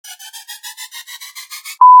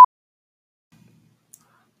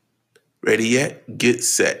Ready yet? Get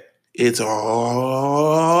set. It's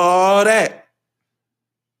all that.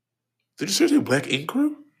 Did you seriously Black Ink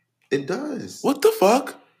Crew? It does. What the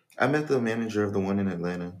fuck? I met the manager of the one in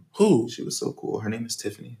Atlanta. Who? She was so cool. Her name is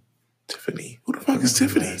Tiffany. Tiffany. Who the fuck is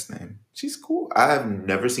Tiffany? Her last name. She's cool. I've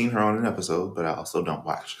never seen her on an episode, but I also don't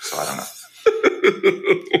watch, so I don't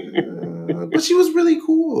know. But she was really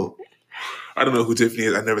cool. I don't know who Tiffany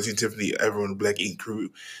is. I've never seen Tiffany ever on a Black Ink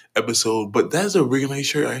Crew episode, but that's a really nice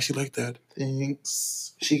shirt. I actually like that.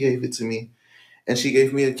 Thanks. She gave it to me. And she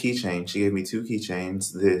gave me a keychain. She gave me 2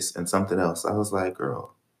 keychains, this and something else. I was like,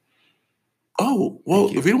 girl. Oh, well,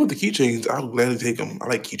 if you don't want the keychains, I'll gladly take them. I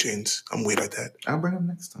like keychains. I'm weird like that. I'll bring them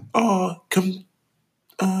next time. Oh, come.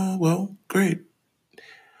 Well, great.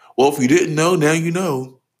 Well, if you didn't know, now you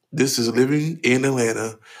know. This is Living in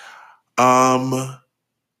Atlanta.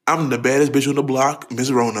 I'm the baddest bitch on the block,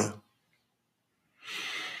 Miss Rona.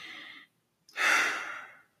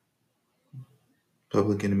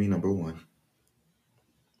 Public enemy number 1.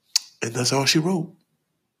 And that's all she wrote.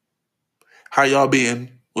 How y'all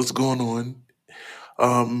been? What's going on?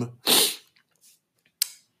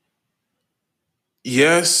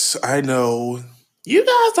 Yes, I know. You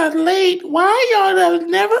guys are late. Why y'all are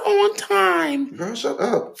never on time? Girl, shut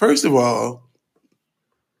up. First of all,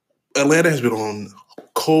 Atlanta has been on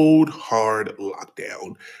cold, hard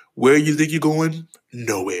lockdown. Where you think you're going?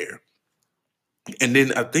 Nowhere. And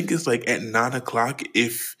then I think it's like at 9 o'clock,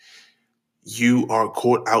 if you are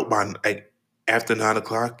caught out by after 9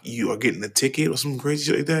 o'clock, you are getting a ticket or something crazy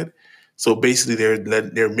shit like that. So basically,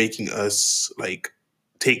 they're making us like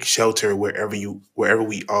take shelter wherever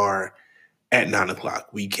we are at 9 o'clock.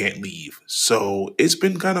 We can't leave. So it's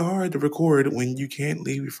been kind of hard to record when you can't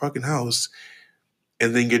leave your fucking house,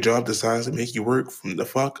 and then your job decides to make you work from the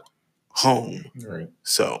fuck home. Right.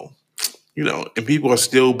 So, and people are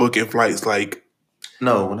still booking flights like.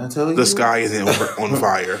 No, when I tell you, the sky is on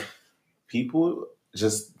fire. People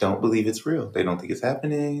just don't believe it's real. They don't think it's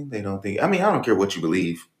happening. They don't think. I mean, I don't care what you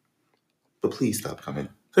believe, but please stop coming.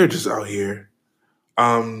 They're just out here.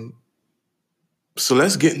 So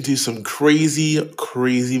let's get into some crazy,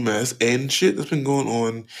 crazy mess and shit that's been going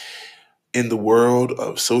on in the world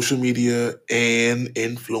of social media and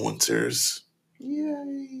influencers.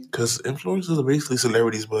 Yay! Because influencers are basically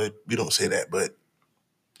celebrities, but we don't say that. But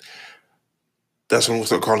that's when we'll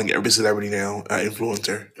start calling every celebrity now an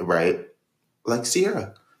influencer. Right. Like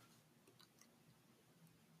Sierra.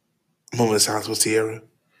 Moment of silence with Sierra.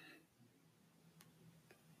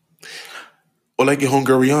 Or like your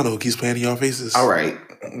homegirl Rihanna who keeps playing in y'all faces. All right.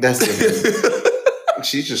 That's it.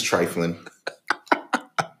 She's just trifling.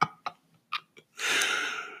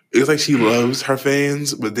 It's like she loves her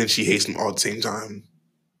fans, but then she hates them all at the same time.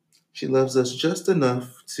 She loves us just enough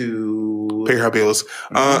to pay her bills.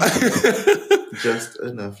 Just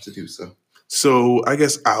enough to do so. So I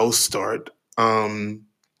guess I'll start. We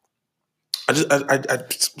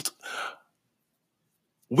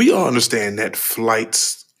all understand that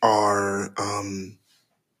flights are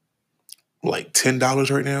like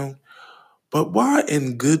 $10 right now, but why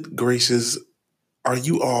in good gracious are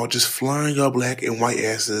you all just flying your black and white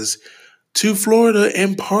asses to Florida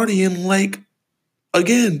and partying like,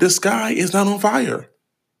 again, the sky is not on fire?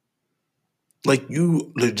 Like,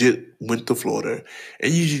 you legit went to Florida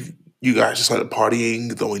and you guys just started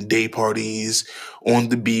partying, throwing day parties on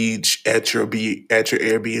the beach, at your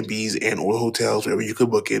Airbnbs and or hotels, wherever you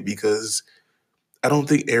could book it, because I don't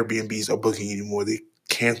think Airbnbs are booking anymore. They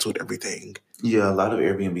canceled everything. Yeah, a lot of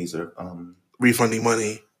Airbnbs are refunding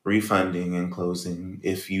money. Refunding and closing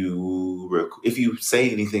if you say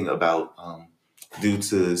anything about due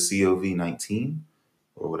to COVID-19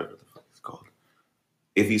 or whatever the fuck it's called.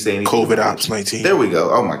 If you say anything COVID Ops 19. There we go.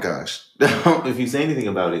 Oh my gosh. If you say anything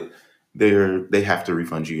about it, they have to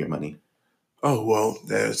refund you your money. Oh well,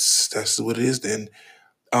 that's what it is then.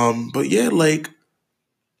 But yeah, like,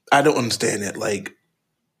 I don't understand that. Like,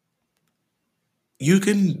 you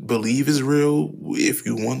can believe it's real if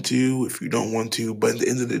you want to, if you don't want to, but at the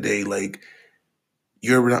end of the day, like,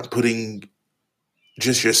 you're not putting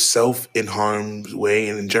just yourself in harm's way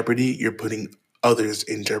and in jeopardy. You're putting others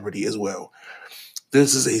in jeopardy as well.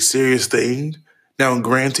 This is a serious thing. Now,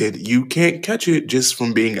 granted, you can't catch it just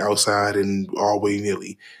from being outside and all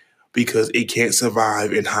willy-nilly, because it can't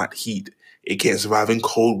survive in hot heat. It can't survive in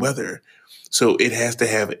cold weather. So it has to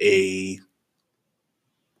have a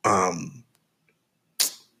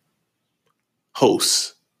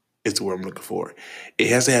host. Is the word I'm looking for. It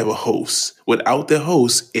has to have a host. Without the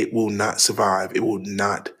host, it will not survive. It will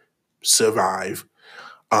not survive.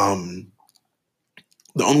 The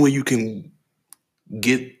only way you can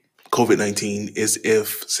get COVID-19 is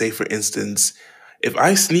if, say, for instance, If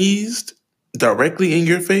I sneezed directly in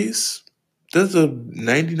your face, there's a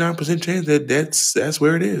 99% chance that that's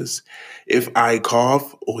where it is. If I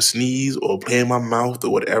cough or sneeze or play in my mouth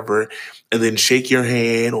or whatever, and then shake your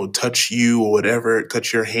hand or touch you or whatever,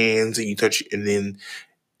 touch your hands and then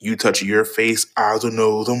you touch your face, eyes or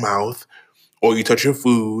nose or mouth, or you touch your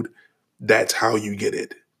food, that's how you get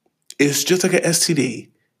it. It's just like an STD.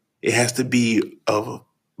 It has to be a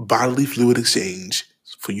bodily fluid exchange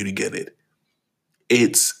for you to get it.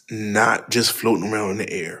 It's not just floating around in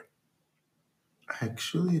the air.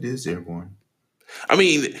 Actually, it is airborne. I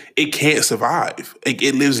mean, it can't survive. Like,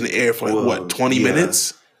 it lives in the air for like, 20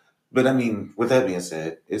 minutes? But I mean, with that being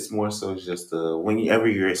said, it's more so just whenever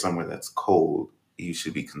you're somewhere that's cold, you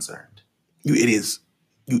should be concerned. You idiots.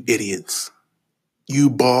 You idiots. You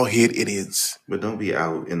bald-head idiots. But don't be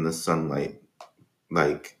out in the sunlight,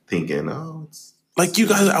 like, thinking, oh, it's... Like, you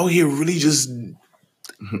guys out here really just...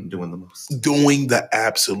 doing the most. Doing the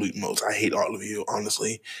absolute most. I hate all of you,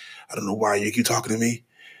 honestly. I don't know why you keep talking to me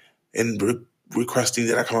and requesting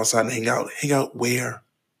that I come outside and hang out. Hang out where?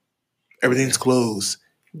 Everything's closed.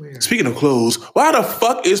 Where? Speaking of closed, why the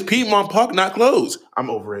fuck is Piedmont Park not closed? I'm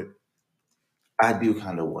over it. I do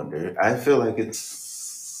kind of wonder. I feel like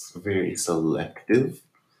it's very selective.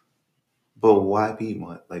 But why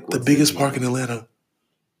Piedmont? Like, the biggest park in Atlanta.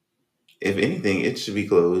 If anything, it should be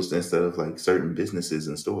closed instead of like certain businesses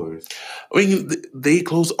and stores. I mean, they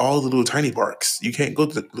close all the little tiny parks. You can't go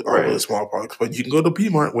to all the small parks, but you can go to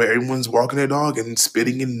Piedmont where everyone's walking their dog and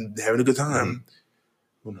spitting and having a good time.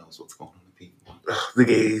 Mm-hmm. Who knows what's going on in Piedmont? The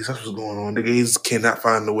gays, that's what's going on. The gays cannot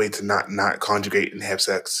find a way to not conjugate and have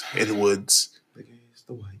sex in the woods. The gays,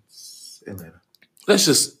 the whites, Atlanta. Let's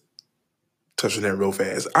just touch on that real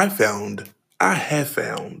fast. I have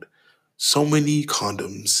found so many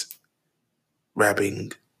condoms. Condom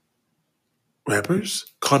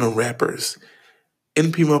wrappers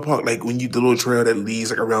in Piedmont Park, like when you the little trail that leads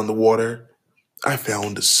like around the water. I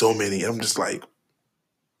found so many. I'm just like,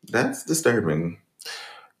 that's disturbing.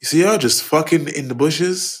 You see y'all just fucking in the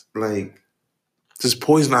bushes, like just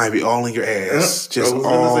poison ivy all in your ass, just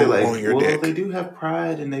all on your dick. They do have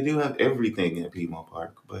pride and they do have everything at Piedmont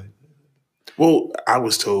Park, but I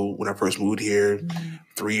was told when I first moved here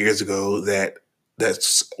 3 years ago that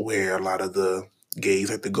that's where a lot of the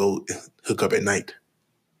gays like to go hook up at night.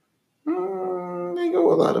 They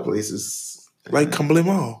go a lot of places. Like Cumberland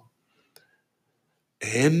Mall.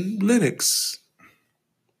 And Lenox.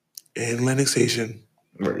 And Lenox Station.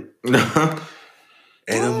 Right.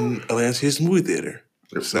 And Atlantis Movie Theater.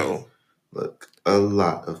 So, look, a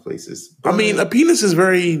lot of places. I mean, a penis is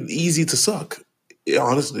very easy to suck.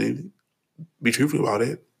 Honestly, be truthful about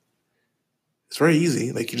it. It's very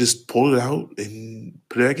easy. Like, you just pull it out and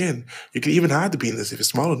put it back in. You can even hide the penis if it's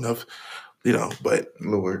small enough, but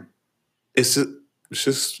Lord. It's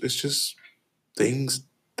just things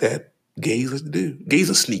that gays like to do. Gays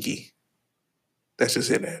are sneaky. That's just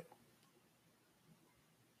it. That.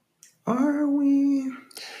 Are we?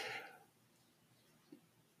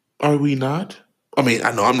 Are we not? I mean,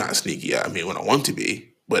 I know I'm not sneaky. I mean, when I want to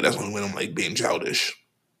be, but that's only when I'm like being childish.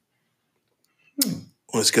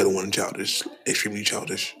 On a scale of 1 childish, extremely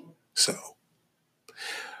childish. So,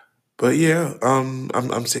 but yeah,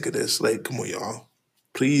 I'm sick of this. Like, come on, y'all.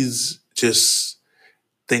 Please just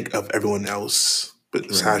think of everyone else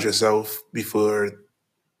besides yourself before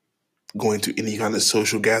going to any kind of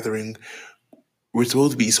social gathering. We're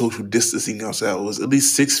supposed to be social distancing ourselves at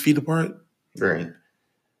least 6 feet apart. Right.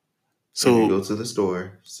 So if you go to the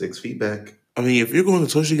store 6 feet back. I mean, if you're going to a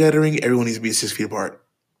social gathering, everyone needs to be 6 feet apart.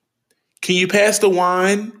 Can you pass the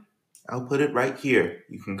wine? I'll put it right here.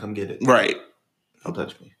 You can come get it. Right. Don't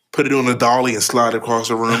touch me. Put it on a dolly and slide across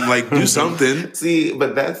the room. Like, do something. See,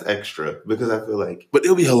 but that's extra because I feel like... But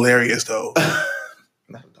it'll be hilarious, though.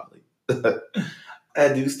 Not a dolly.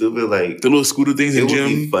 I do still feel like... The little scooter things in gym. It would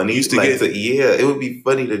be funny. It would be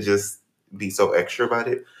funny to just be so extra about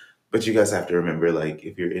it. But you guys have to remember, like,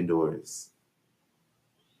 if you're indoors...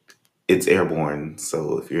 It's airborne,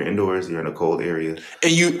 so if you're indoors, you're in a cold area.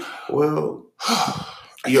 And you're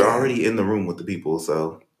already in the room with the people,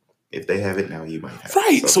 so if they have it now, you might have it.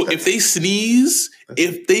 Right. So if they sneeze,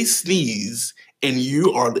 and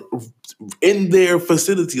you are in their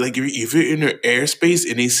facility, like if you're in their airspace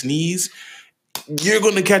and they sneeze, you're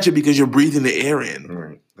going to catch it because you're breathing the air in.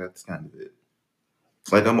 Right. That's kind of it.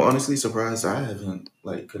 Like, I'm honestly surprised I haven't,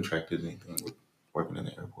 like, contracted anything with working in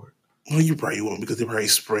the airport. Well, you probably won't because they're probably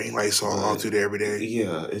spraying Lysol all through there every day.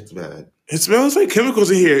 Yeah, it's bad. It smells like chemicals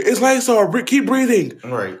in here. It's Lysol. Keep breathing.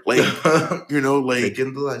 Right. Like, like... Take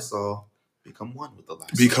in the Lysol. Become one with the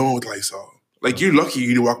Lysol. Become one with Lysol. Like, you're lucky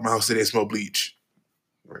you walk my house today and smell bleach.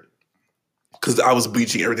 Right. because I was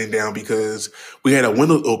bleaching everything down because we had a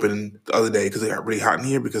window open the other day because it got really hot in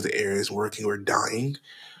here because the air is working. We're dying.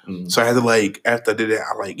 So I had to after I did it,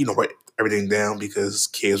 I write everything down because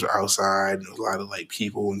kids were outside and there was a lot of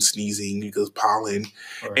people and sneezing because pollen.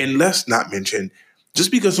 Right. And let's not mention,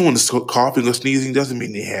 just because someone is coughing or sneezing doesn't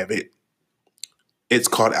mean they have it. It's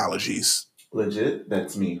called allergies. Legit,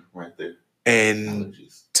 that's me right there. And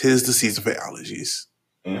allergies. 'Tis the season for allergies.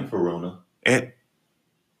 And for Rona. And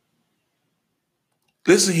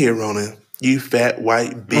listen here, Rona. You fat,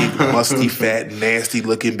 white, big, musty, fat, nasty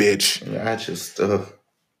looking bitch. Yeah, I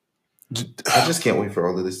just can't wait for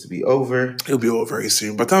all of this to be over. It'll be over very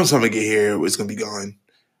soon. By the time I get here, it's going to be gone.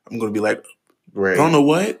 I'm going to be like, right. I don't know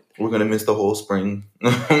what. We're going to miss the whole spring.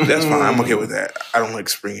 That's fine. I'm okay with that. I don't like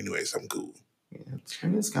spring anyway, so I'm cool. Yeah,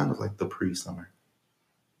 spring is kind of like the pre-summer.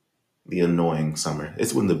 The annoying summer.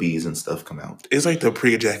 It's when the bees and stuff come out. It's like the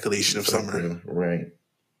pre-ejaculation of summer. Right.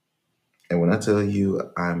 And when I tell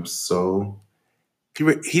you, I'm so...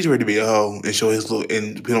 He's ready to be a hoe and show his little...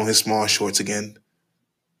 and put on his small shorts again.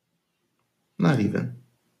 Not even.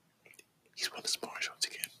 He's wearing the small shorts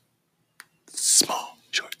again. Small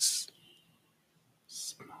shorts.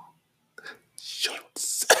 Small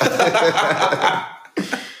shorts.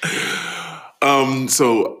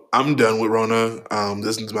 So I'm done with Rona.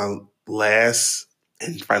 This is my last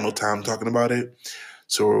and final time talking about it.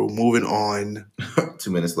 So we're moving on.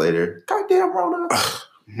 2 minutes later. Goddamn Rona.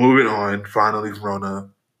 Moving on. Finally,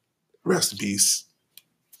 Rona. Rest in peace.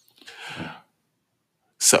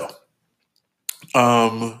 So,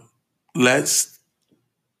 let's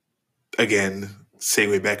again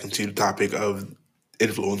segue back into the topic of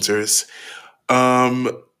influencers. I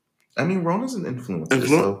mean, Rona's an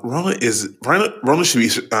influencer. Rona should be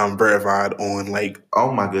verified on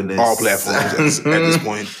oh my goodness, all platforms at this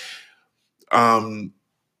point.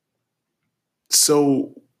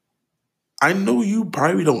 So I know you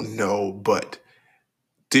probably don't know, but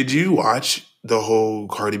did you watch the whole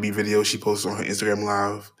Cardi B video she posted on her Instagram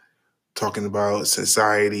Live talking about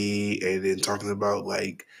society and then talking about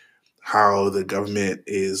how the government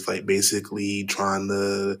is basically trying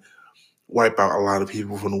to wipe out a lot of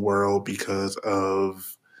people from the world because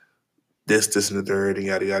of this, and the third, and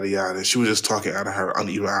yada, yada, yada. And she was just talking out of her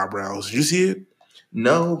uneven eyebrows. Did you see it?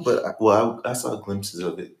 No, but I saw glimpses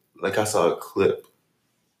of it. I saw a clip.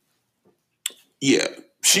 Yeah,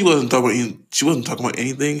 she wasn't talking about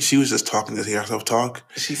anything. She was just talking to hear herself talk.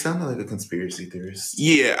 She sounded like a conspiracy theorist.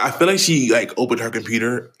 Yeah, I feel like she opened her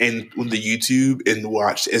computer and went to YouTube and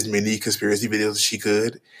watched as many conspiracy videos as she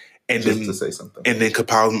could, and just to say something, and then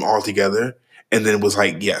compiled them all together, and then was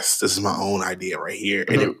like, "Yes, this is my own idea right here."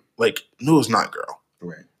 Mm-hmm. And it no, it's not, girl.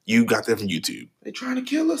 Right? You got that from YouTube. They trying to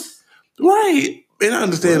kill us, right? And I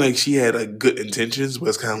understand she had good intentions, but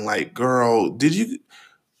it's kind of like, girl,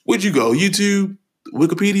 where'd you go? YouTube,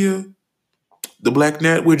 Wikipedia, the Black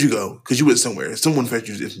Net. Where'd you go? Because you went somewhere. Someone fed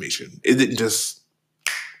you this information. It didn't just,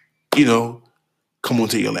 come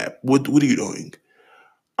onto your lap. What are you doing?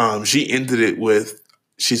 She ended it with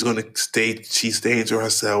she's going to stay. She's staying to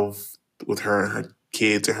herself with her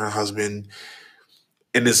kids and her husband.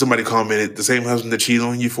 And then somebody commented, the same husband that cheated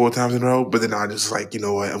on you 4 times in a row. But then I just you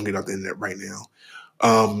know what? I'm getting off the internet right now.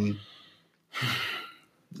 The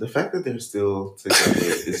fact that they're still together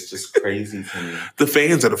is just crazy to me. The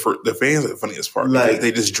fans are the funniest part.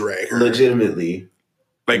 They just drag her legitimately,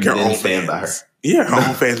 her own stand by her. Yeah, her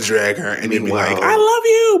own fans drag her and then be like, "I love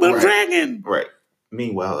you, but I'm dragging." Right.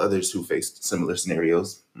 Meanwhile, others who faced similar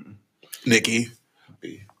scenarios, Nikki.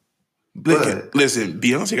 Listen,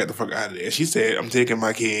 Beyonce got the fuck out of there. She said, "I'm taking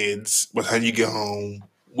my kids. By the time you get home,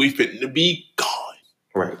 we finna to be gone."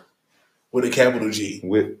 Right. With a capital G.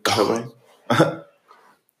 With gone.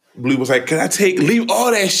 Blue was like, "Can I leave all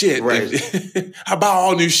that shit? Right. How about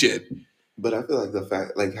all new shit?" But I feel like the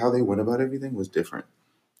fact, how they went about everything was different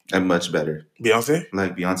and much better. Beyonce?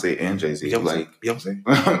 Beyonce and Jay-Z. Beyonce? Beyonce.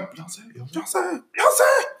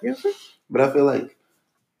 But I feel like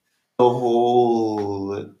the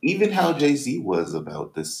whole, even how Jay-Z was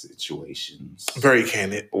about the situations. Very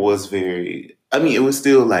candid. Was very, it was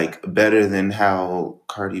still better than how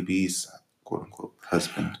Cardi B's quote unquote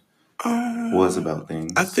husband was about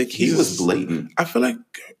things. I think he was blatant. I feel like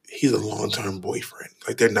he's a long-term boyfriend.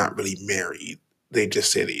 They're not really married. They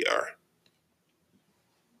just say they are.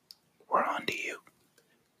 We're on to you.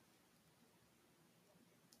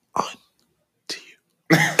 On to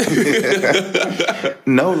you.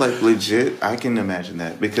 No, legit, I can imagine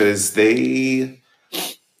that because there's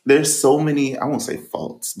so many, I won't say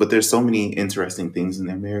faults, but there's so many interesting things in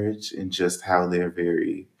their marriage and just how they're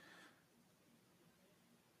very...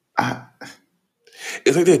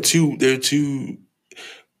 it's they're too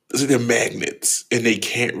they're magnets, and they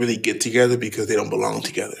can't really get together because they don't belong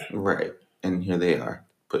together. Right. And here they are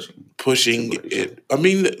pushing it. I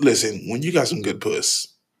mean, listen, when you got some good puss,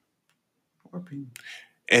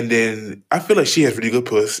 and then I feel like she has really good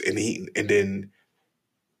puss, and then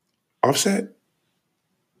Offset.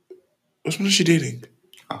 Which one is she dating?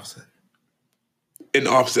 Offset. And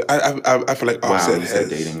Offset, I feel like Offset wow, said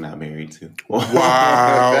dating, not married too.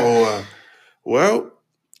 Wow. Well,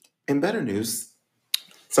 in better news,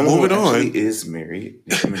 someone who actually is married,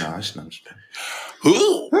 Nicki Minaj. No,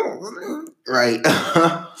 who? Right.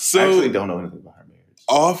 So I actually don't know anything about her marriage.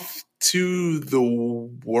 Off to the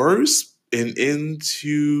worst and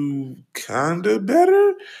into kinda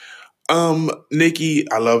better. Nicki,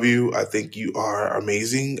 I love you. I think you are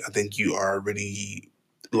amazing. I think you are a really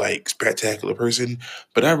spectacular person.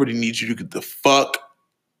 But I really need you to get the fuck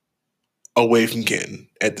away from Ken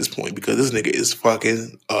at this point because this nigga is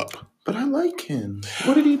fucking up. But I like Ken.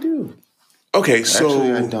 What did he do? Okay, so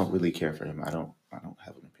actually, I don't really care for him. I don't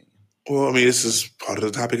have an opinion. Well, I mean, this is part of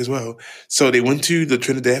the topic as well. So they went to the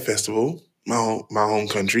Trinidad Festival, my home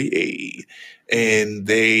country, and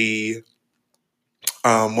they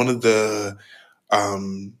one of the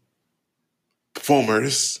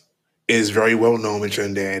performers is very well known in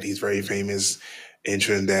Trinidad. He's very famous in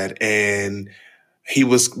Trinidad, and he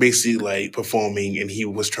was basically performing, and he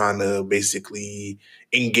was trying to basically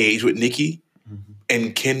engage with Nicki,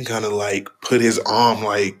 and Ken kind of put his arm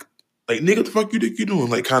like nigga, what the fuck you think you doing?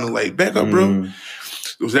 Kind of back up, bro.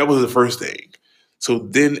 So that was the first thing. So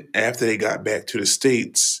then after they got back to the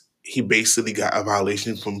States, he basically got a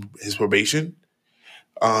violation from his probation.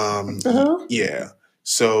 Yeah.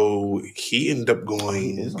 So he ended up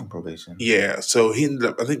going. He is on probation. Yeah. So he ended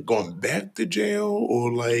up, I think, going back to jail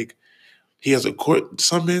or he has a court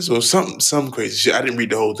summons or some crazy shit. I didn't read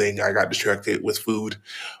the whole thing. I got distracted with food.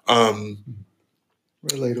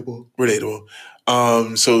 Relatable.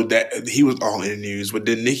 So that he was all in the news, but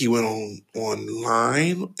then Nicki went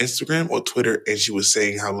online, Instagram or Twitter, and she was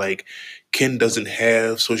saying how Ken doesn't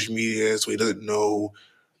have social media, so he doesn't know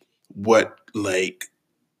what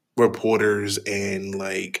reporters and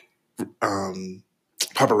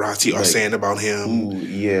paparazzi are saying about him.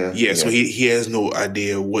 Yeah. So he has no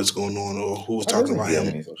idea what's going on or who's talking about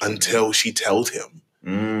him until she tells him.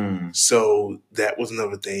 So that was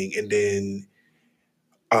another thing, and then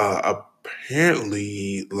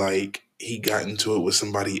apparently he got into it with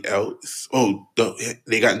somebody else.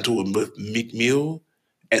 They got into it with Meek Mill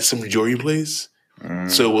at some jewelry place.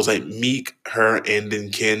 So it was Meek, her, and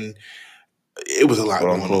then Ken. It was a lot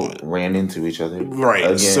going on. Ran into each other. Right.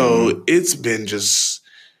 Again. So it's been just.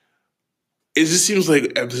 It just seems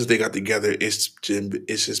like ever since they got together, it's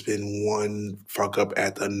just been one fuck up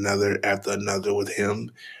after another with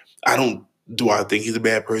him. Do I think he's a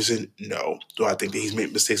bad person? No. Do I think that he's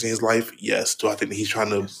made mistakes in his life? Yes. Do I think that he's trying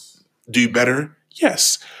to do better?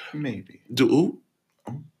 Yes. Maybe. Do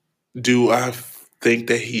I think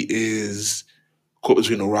that he is caught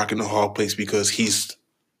between a rock and a hard place because he's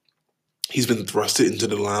been thrusted into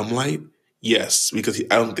the limelight? Yes, because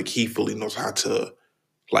I don't think he fully knows how to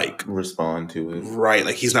respond to it. Right,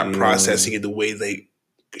 he's not processing it the way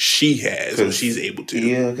she has or she's able to.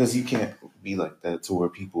 Yeah, because you can't be like that to where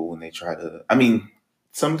people when they try to. I mean,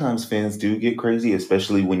 sometimes fans do get crazy,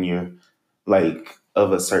 especially when you're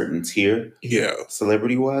of a certain tier,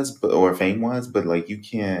 celebrity wise, or fame wise. But you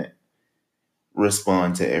can't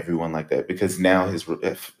respond to everyone like that because now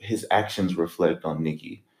his actions reflect on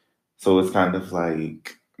Nicki. So it's kind of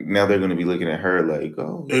now they're going to be looking at her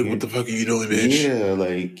oh, hey, what the fuck are you doing, bitch? Yeah,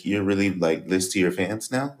 you're really this to your fans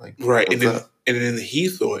now, right? And then he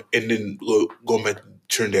thought, and then going back to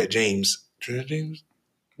Trinidad James. I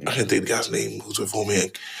can't think the guy's name who's with me.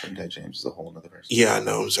 Trinidad James is a whole other person. Yeah, I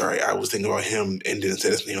know. I'm sorry. I was thinking about him and didn't say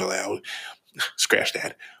his name aloud. Scratch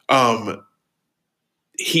that.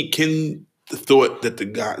 He thought that the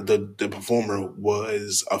guy, the performer,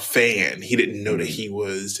 was a fan. He didn't know that he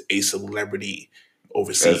was a celebrity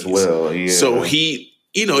overseas as well. Yeah. So he,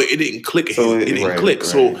 it didn't click. It didn't click.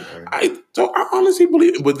 I honestly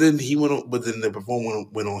believe it. But then the performer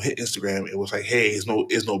went on his Instagram. It was hey, it's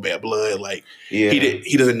no bad blood.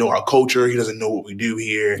 He doesn't know our culture. He doesn't know what we do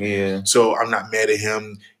here. Yeah. So I'm not mad at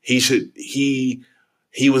him. He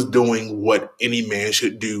was doing what any man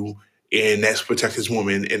should do. And that's protect his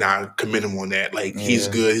woman, and I commend him on that. He's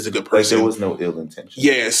good. He's a good person. There was no ill intention.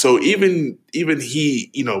 Yeah. So even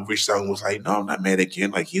he, reached out and was no, I'm not mad at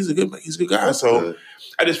Ken. He's a good guy. That's so good.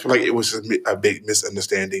 I just feel it was a big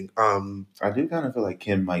misunderstanding. I do kind of feel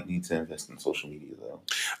Ken might need to invest in social media though.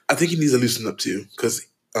 I think he needs to loosen up too, because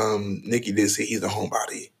Nicki did say he's a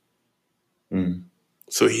homebody.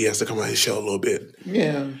 So he has to come out his shell a little bit.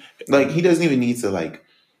 Yeah. Like, he doesn't even need to, like,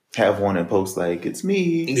 have one and post, like, it's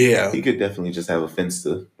me. Yeah. He could definitely just have a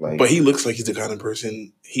Finsta. Like, but he looks like he's the kind of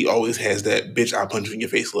person, he always has that bitch I'll punch you in your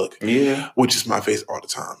face look. Yeah. Which is my face all the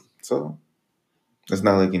time. So, it's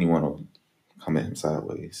not like anyone will come at him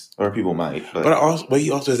sideways. Or people might. But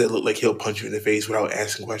he also has that look like he'll punch you in the face without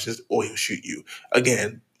asking questions, or he'll shoot you.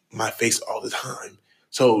 Again, my face all the time.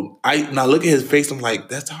 So when I look at his face, I'm like,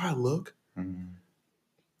 that's how I look? Mm-hmm.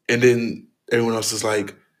 And then everyone else is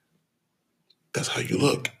like, that's how you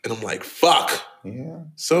look. And I'm like, fuck. Yeah.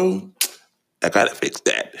 So I gotta fix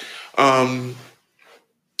that.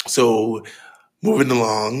 So moving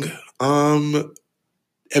along,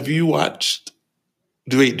 have you watched?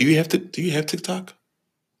 Do you have TikTok?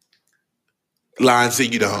 Lie and say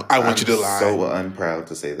you don't. I want you to lie. So unproud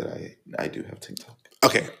to say that I do have TikTok.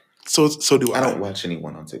 Okay. So do I. I don't watch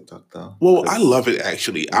anyone on TikTok though. Well, I love it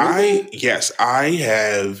actually. Really? I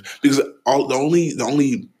have, because the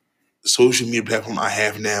only social media platform I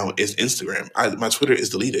have now is Instagram. My Twitter is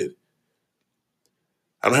deleted.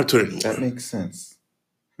 I don't have Twitter anymore. That makes sense.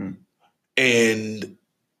 And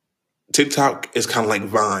TikTok is kind of like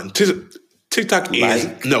Vine. TikTok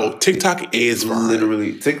is Vine.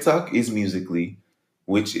 Literally, TikTok is Musical.ly,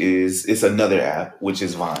 which is another app, which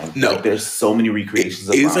is Vine. No, like, there's so many recreations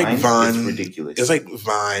of Vine. It's like Vine. It's ridiculous. It's like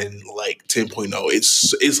Vine, like 10.0.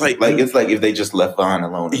 It's like if they just left Vine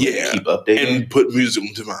alone, and keep updating and put music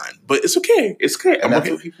into Vine. But it's okay. It's okay. And that's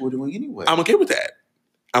what people were doing anyway. I'm okay with that.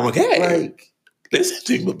 I'm okay. Like, listen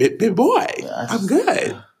to me, big boy. I'm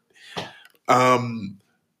good. I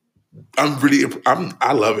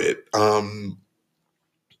love it.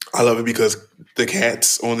 I love it because the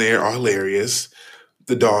cats on there are hilarious.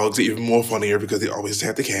 The dogs are even more funnier because they always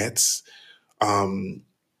have the cats. So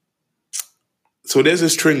there's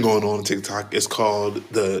this trend going on TikTok. It's called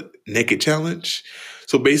the Naked Challenge.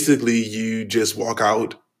 So basically, you just walk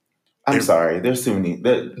out. I'm sorry. There's too many.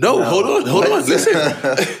 No, hold on. Listen.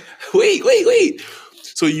 Wait.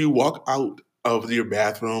 So you walk out of your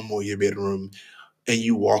bathroom or your bedroom, and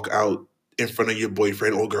you walk out in front of your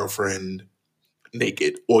boyfriend or girlfriend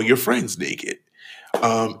naked, or your friends naked,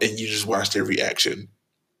 and you just watch their reaction.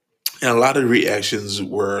 And a lot of reactions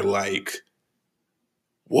were like,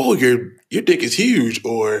 "Whoa, your dick is huge,"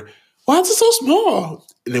 or "Why is it so small?"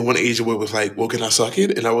 And then one Asian boy was like, "Well, can I suck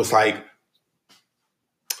it?" And I was like,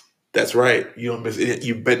 "That's right. You don't miss it.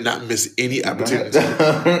 You better not miss any opportunity."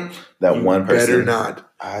 That one person better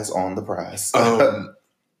not. Eyes on the prize.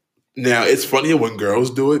 Now, it's funnier when girls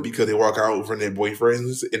do it because they walk out in front of their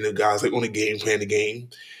boyfriends and the guy's like on the game, playing the game.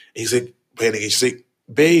 And he's like, playing the game. She's like,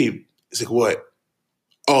 babe. He's like, what?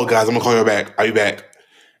 Oh, guys, I'm going to call you back. I'll be back.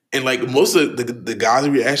 And like most of the guys'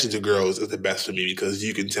 reaction to girls is the best for me because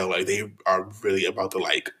you can tell like they are really about to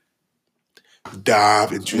like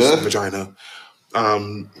dive into some vagina.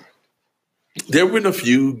 There have been a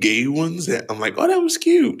few gay ones that I'm like, oh, that was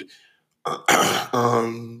cute.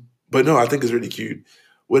 But no, I think it's really cute.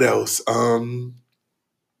 What else? I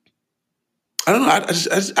don't know.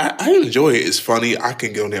 I enjoy it. It's funny. I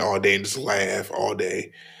can go on there all day and just laugh all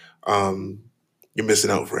day. You're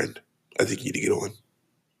missing out, friend. I think you need to get on.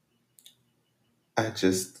 I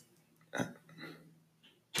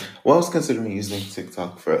was considering using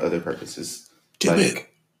TikTok for other purposes.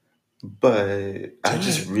 But I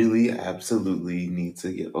just really absolutely need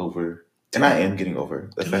to get over, and I am getting over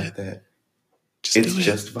the fact that it's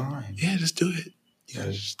just Vine. Yeah, just do it. You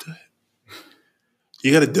gotta just do it.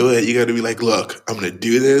 You gotta do it. You gotta be like, look, I'm gonna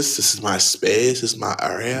do this. This is my space. This is my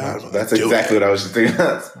area. That's exactly what I was just thinking.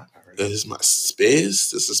 This is my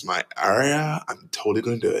space. This is my area. I'm totally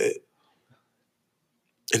gonna do it.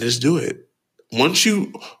 And just do it. Once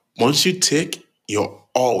you tick, you'll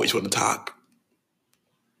always want to talk.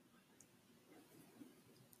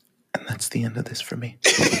 And that's the end of this for me.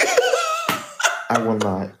 I will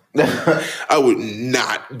not. I would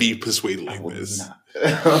not be persuaded like this.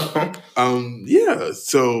 Yeah,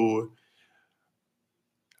 so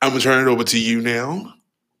I'm gonna turn it over to you now.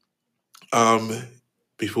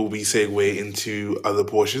 Before we segue into other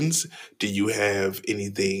portions, do you have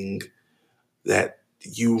anything that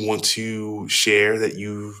you want to share that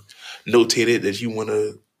you've notated that you want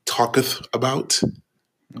to talk about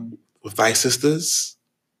with thy sisters?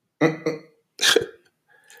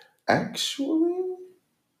 Actually,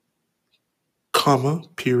 comma,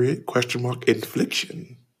 period, question mark,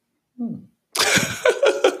 inflection.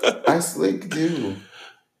 I slick do.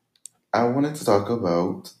 I wanted to talk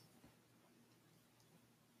about.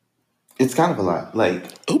 It's kind of a lot, like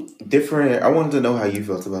different. I wanted to know how you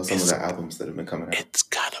felt about some of the albums that have been coming out. It's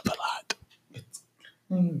kind of a lot. It's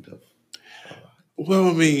kind of a lot. Well,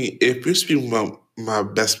 I mean, if you're speaking about my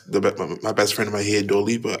best friend in my head, Dua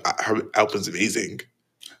Lipa. Her album's amazing.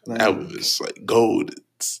 Like, Album is like gold.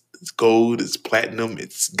 It's gold. It's platinum.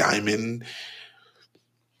 It's diamond.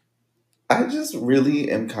 I just really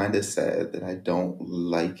am kind of sad that I don't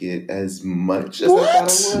like it as much as I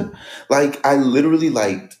thought I would. Like, I literally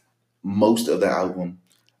liked most of the album.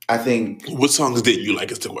 I think. What songs didn't you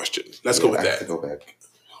like is the question. Let's go with I have to that. go back.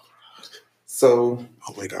 So.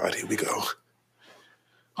 Oh my God, here we go.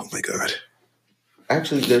 Oh my God.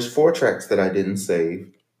 Actually, there's 4 tracks that I didn't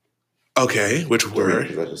save. Okay, which 3, were?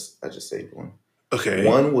 because I just saved one. Okay.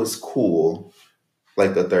 One was Cool,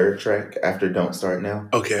 like the 3rd track after Don't Start Now.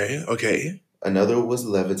 Okay. Another was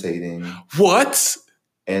Levitating. What?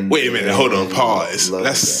 And wait a minute, hold on, pause. Love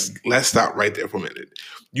Let's Again. stop right there for a minute.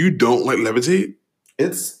 You don't like Levitate?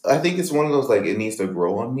 I think it's one of those, like, it needs to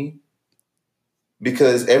grow on me.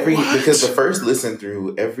 Because the first listen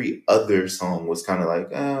through, every other song was kind of like,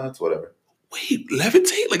 it's whatever. Wait,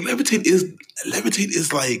 Levitate? Like Levitate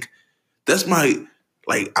is like, that's my,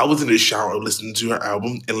 like, I was in the shower listening to her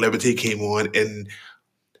album and Levitate came on, and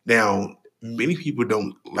now many people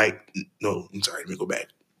don't like, no, I'm sorry, let me go back.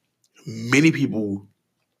 Many people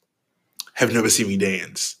have never seen me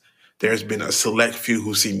dance. There's been a select few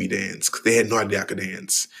who see me dance because they had no idea I could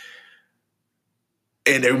dance.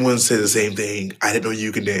 And everyone said the same thing. I didn't know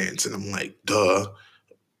you could dance. And I'm like, duh.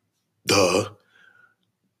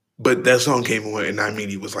 But that song came on and I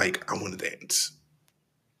immediately was like, I want to dance.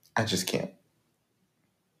 I just can't.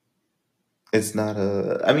 It's not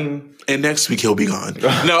and next week he'll be gone.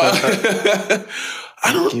 No.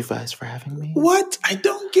 Thank you guys for having me. What? I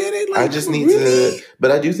don't get it. Like, I just need to, but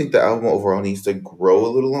I do think the album overall needs to grow a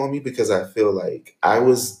little on me because I feel like I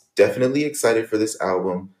was definitely excited for this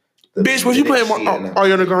album. Bitch, was you playing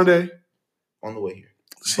Ariana Grande? On the way here.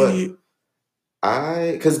 See,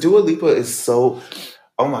 because Dua Lipa is so,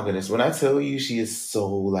 oh my goodness, when I tell you she is so,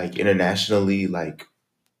 like, internationally, like,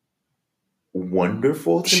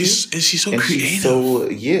 wonderful to me. She's so and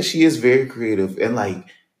creative. She is very creative. And, like,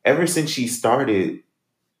 ever since she started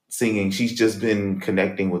singing, she's just been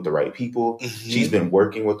connecting with the right people. Mm-hmm. She's been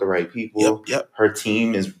working with the right people. Yep. Her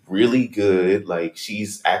team is really good. Like, she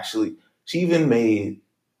even made,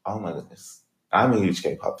 oh my goodness, I'm a huge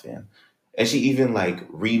K-pop fan. And she even, like,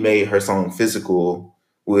 remade her song Physical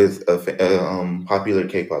with a popular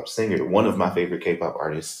K-pop singer, one of my favorite K-pop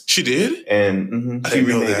artists. She did? And she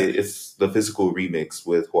remade it. It's the Physical remix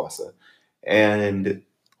with Hwasa. And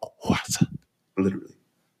Hwasa. Literally.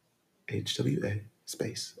 HWA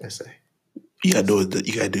space SA. You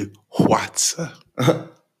gotta do Hwasa.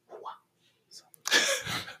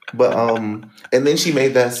 But and then she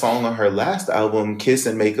made that song on her last album, Kiss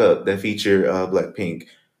and Make Up, that featured Blackpink,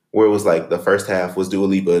 where it was like the first half was Dua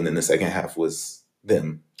Lipa and then the second half was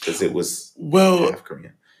them because it was half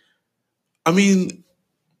Korean. I mean,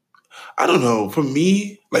 I don't know. For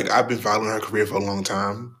me, like, I've been following her career for a long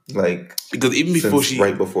time. Like, because even before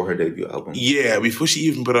right before her debut album. Yeah, before she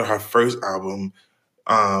even put out her first album,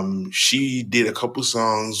 she did a couple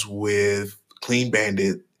songs with Clean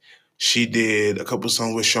Bandit. She did a couple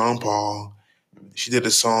songs with Sean Paul. She did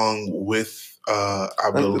a song with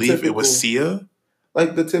I believe it was Sia.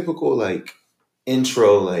 Like the typical, like,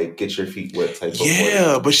 intro, like, get your feet wet type of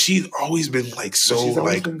work. But she's always been like she's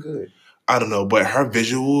always been good. I don't know, but her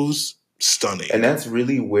visuals stunning. And that's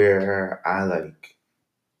really where I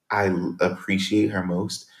appreciate her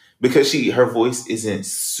most, because her voice isn't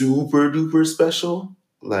super duper special,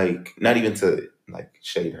 like, not even to, like,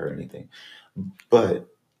 shade her or anything, but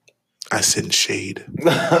I said shade.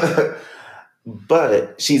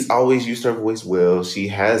 But she's always used her voice well. She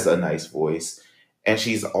has a nice voice, and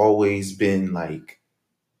she's always been, like,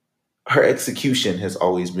 her execution has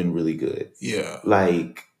always been really good. Yeah.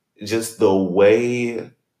 Like, just the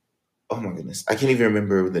way, oh my goodness, I can't even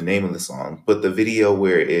remember the name of the song, but the video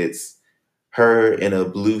where it's her in a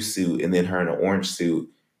blue suit and then her in an orange suit,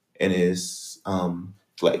 and it's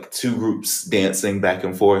like 2 groups dancing back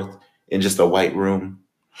and forth in just a white room.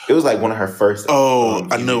 It was like one of her first.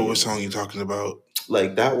 I know what song you're talking about.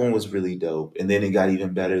 Like, that one was really dope, and then it got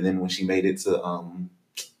even better than when she made it to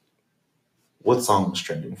what song was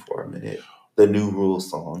trending for a minute? The New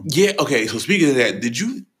Rules song. Yeah. Okay. So speaking of that, did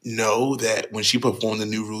you know that when she performed the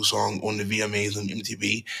New Rules song on the VMAs on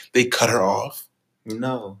MTV, they cut her off?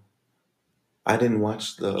 No, I didn't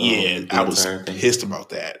watch the. I was pissed about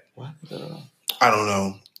that. What? I don't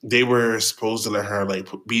know. They were supposed to let her, like,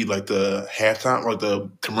 be like the halftime or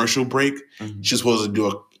the commercial break. Mm-hmm. She's supposed to do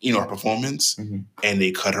a performance, mm-hmm. and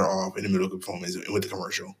they cut her off in the middle of the performance with the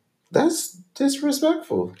commercial. That's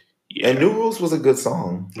disrespectful. Yeah. And New Rules was a good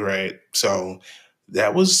song, right? So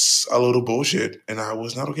that was a little bullshit, and I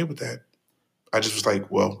was not okay with that. I just was like,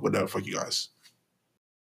 well, whatever, fuck you guys.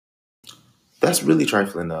 That's really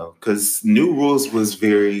trifling though, because New Rules was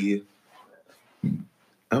very.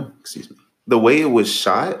 Oh, excuse me. The way it was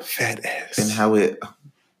shot Fat ass. and how it,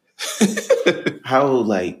 how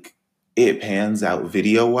like it pans out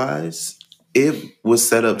video wise, it was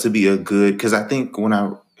set up to be a good. Because I think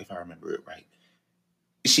if I remember it right,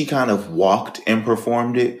 she kind of walked and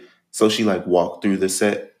performed it. So she like walked through the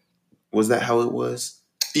set. Was that how it was?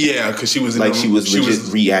 Yeah, because she was like she was legit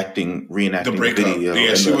reenacting the breakup. video.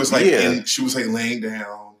 Yeah, she was like she was like laying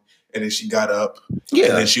down, and then she got up. Yeah,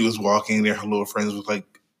 and then she was walking. There, her little friends was like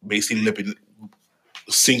basically lip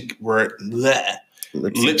syncing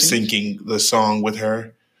the song with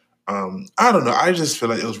her. I don't know. I just feel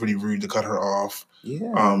like it was really rude to cut her off.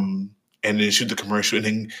 Yeah. And then shoot the commercial,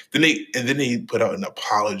 and then they put out an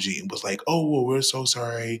apology and was like, "Oh, well, we're so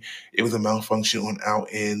sorry. It was a malfunction on our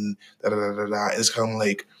end." Da da da da da. It's kind of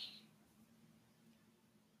like,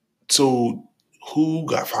 so who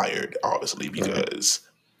got fired? Obviously, because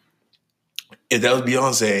if that was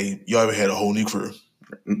Beyonce, y'all ever had a whole new crew,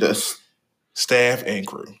 staff and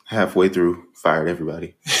crew. Halfway through, fired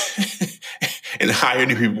everybody, and hired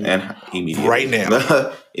new people and immediately right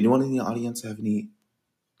now. Anyone in the audience have any?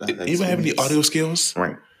 Anybody have any audio skills?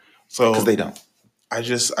 Right. So because they don't. I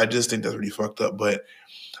just think that's really fucked up. But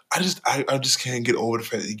I just can't get over the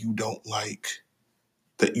fact that you don't like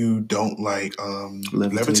Levitate.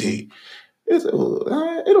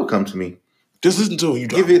 It'll come to me. Just listen to it. When you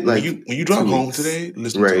drive, give it like when you drive home today,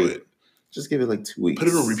 listen to it. Just give it like 2 weeks. Put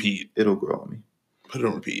it on repeat. It'll grow on me. Put it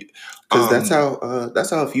on repeat. Because that's how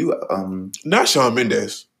a few not Shawn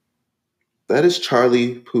Mendes. That is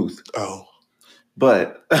Charlie Puth. Oh.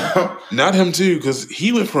 But not him too, because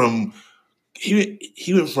he went from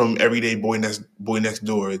everyday boy next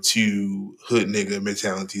door to hood nigga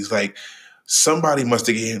mentalities. Like somebody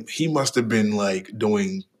he must have been like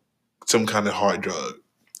doing some kind of hard drug,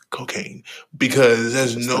 cocaine, because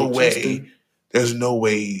there's no way.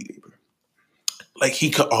 Like he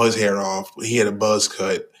cut all his hair off. He had a buzz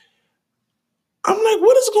cut. I'm like,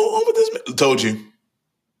 what is going on with this man? I told you.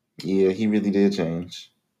 Yeah, he really did change.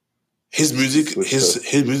 His music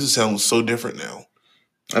sounds so different now.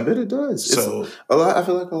 I bet it does. So I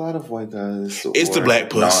feel like a lot of white guys. It's the black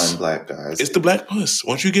puss. Non-black guys. It's the black puss.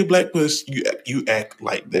 Once you get black puss, you act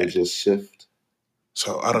like that. They just shift.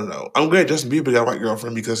 So I don't know. I'm glad Justin Bieber got a white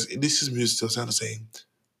girlfriend because his music still sounds the same.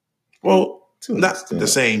 Well, not the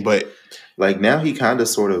same, but like now he kind of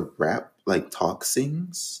sort of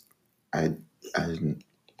sings.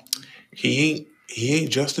 He ain't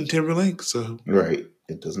Justin Timberlake, so right.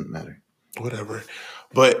 It doesn't matter. Whatever.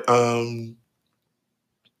 But so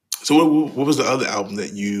what was the other album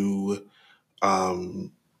that you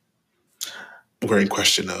were in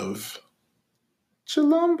question of?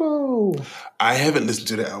 Chilombo. I haven't listened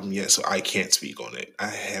to the album yet, so I can't speak on it. I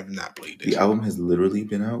have not played it. The album has literally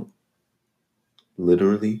been out.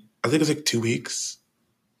 Literally. I think it's like 2 weeks.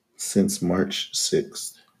 Since March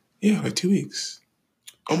 6th. Yeah, like 2 weeks.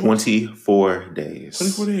 24 days.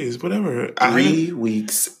 24 days, whatever. 3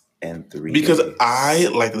 weeks and 3 because days. I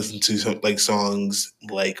like listen to some songs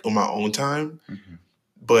like on my own time,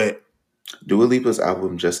 but Dua Lipa's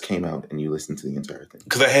album just came out and you listened to the entire thing.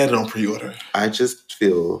 Because I had it on pre-order. I just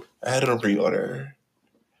feel I had it on pre-order.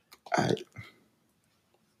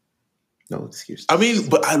 No excuse. I mean,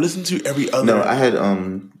 but I listened to every other. No, I had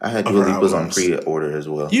Dua Lipa's on pre-order as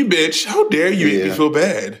well. You bitch! How dare you make me feel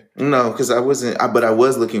bad? No, because I wasn't. But I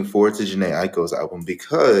was looking forward to Jhené Aiko's album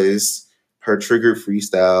because her Triggered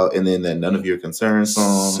freestyle and then that None of Your Concern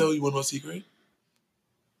song. So you want to know a secret?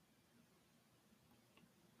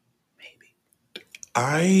 Maybe.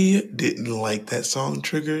 I didn't like that song,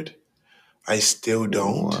 Triggered. I still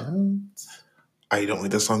don't. What? I don't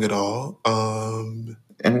like that song at all. And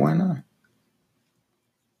why not?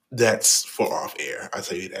 That's for off air. I'll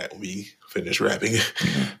tell you that when we finish rapping.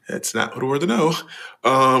 That's not the word to know.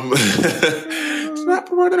 It's not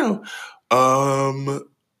the word to know.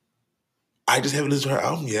 I just haven't listened to her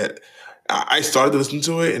album yet. I started to listen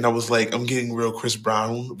to it and I was like, I'm getting real Chris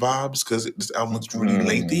Brown vibes because this album looks really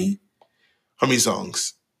lengthy. How many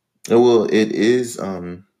songs? Well, it is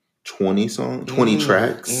 20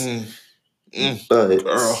 tracks. But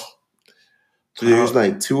girl. There's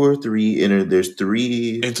like 2 or 3 there's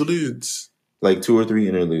 3 interludes. Like 2 or 3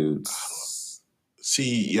 interludes.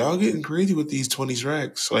 See, y'all getting crazy with these 20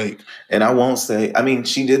 tracks. And I won't say, I mean,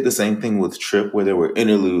 she did the same thing with Trip where there were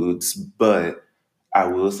interludes, but I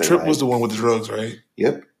will say Trip was the one with the drugs, right?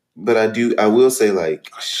 Yep. But I will say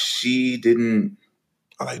she didn't.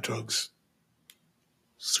 I like drugs.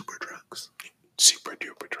 Super drugs. Super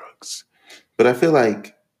duper drugs. But I feel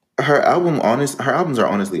like her albums are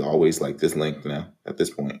honestly always like this length now at this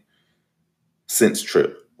point. Since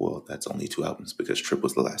Trip. Well, that's only 2 albums because Trip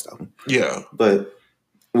was the last album. Yeah. But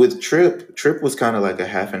with Trip was kind of like a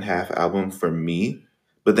half and half album for me.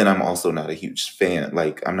 But then I'm also not a huge fan.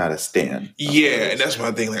 Like, I'm not a stan. Yeah, and that's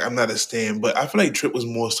my thing. Like, I'm not a stan, but I feel like Trip was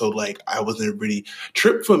more so like I wasn't really.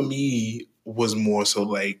 Trip for me was more so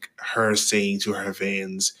like her saying to her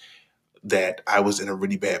fans that I was in a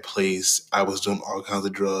really bad place. I was doing all kinds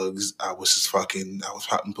of drugs. I was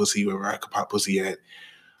popping pussy wherever I could pop pussy at.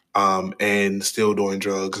 And still doing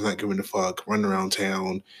drugs, not giving a fuck, running around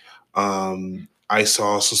town. I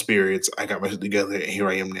saw some spirits. I got my shit together, and here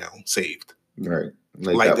I am now, saved. Right.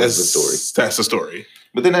 Like that was the story. That's the story.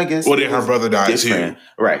 But then I guess... Well, then her brother died too.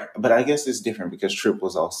 Right. But I guess it's different because Trip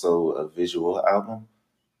was also a visual album.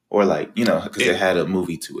 Or like, because it had a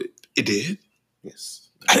movie to it. It did? Yes.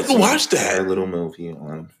 I didn't watch that. A little movie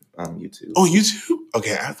on YouTube. Oh, YouTube?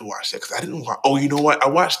 Okay, I have to watch that because I didn't watch... Oh, you know what? I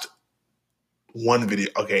watched one video.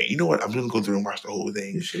 Okay, you know what? I'm going to go through and watch the whole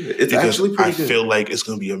thing. You should. It's actually pretty good. I feel like it's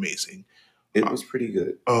going to be amazing. It was pretty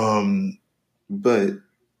good. But...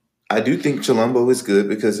 I do think Chilombo is good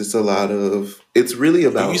because it's really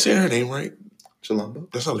about... You said her name right? Chilombo?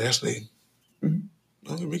 That's her last name.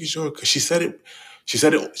 Mm-hmm. I'm making sure because she said it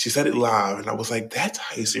live, and I was like, "That's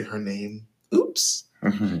how you say her name." Oops.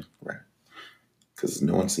 Mm-hmm. Right. Because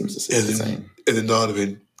no one seems to say the same. And then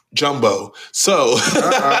Donovan Jumbo. So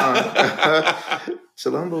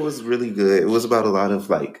Chilombo was really good. It was about a lot of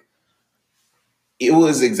like... It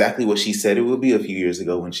was exactly what she said it would be a few years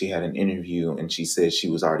ago when she had an interview and she said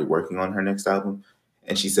she was already working on her next album.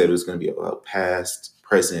 And she said it was going to be about past,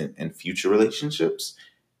 present, and future relationships.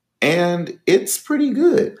 And it's pretty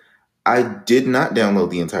good. I did not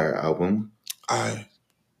download the entire album. I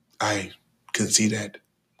can see that.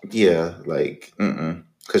 Yeah, like,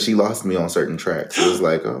 because she lost me on certain tracks. It was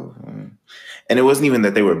like, And it wasn't even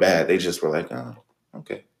that they were bad. They just were like, oh,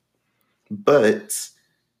 okay. But...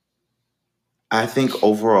 I think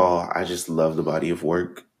overall, I just love the body of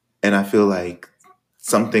work. And I feel like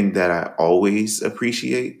something that I always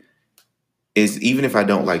appreciate is even if I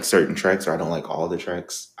don't like certain tracks or I don't like all the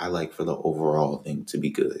tracks, I like for the overall thing to be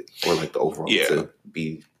good or like the overall to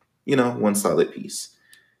be, one solid piece.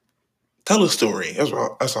 Tell a story. That's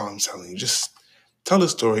all I'm telling you. Just tell a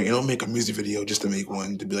story and don't make a music video just to make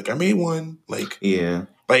one, to be like, I made one. Like, yeah.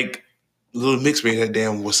 Like, Little Mix made that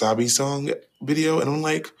damn Wasabi song video, and I'm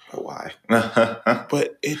like, why?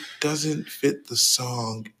 But it doesn't fit the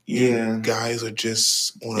song. You guys are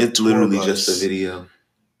just on a tour bus. It's literally just a video.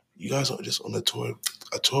 You guys are just on a tour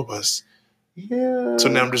bus. Yeah. So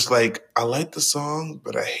now I'm just like, I like the song,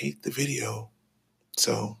 but I hate the video.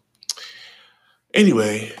 So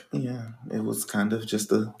anyway. Yeah, it was kind of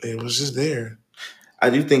just it was just there. I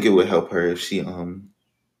do think it would help her if she,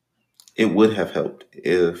 it would have helped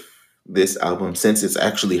if this album, since it's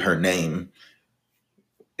actually her name,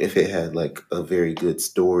 if it had like a very good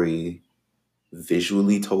story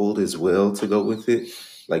visually told as well to go with it,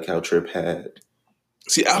 like how Trip had.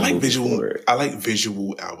 See, I like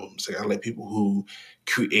visual albums. Like I like people who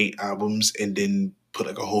create albums and then put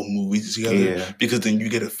like a whole movie together because then you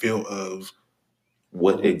get a feel of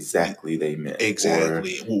what exactly they meant.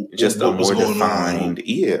 Exactly. Or just what a more defined,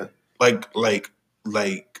 Like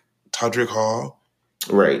Todrick Hall.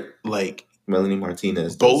 Right. Like Melanie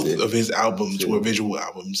Martinez. Both of his albums were visual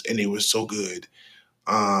albums and they were so good.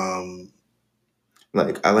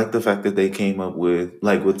 Like, I like the fact that they came up with,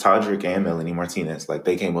 like with Todrick and Melanie Martinez, like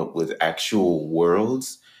they came up with actual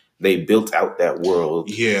worlds. They built out that world.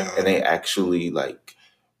 Yeah. And they actually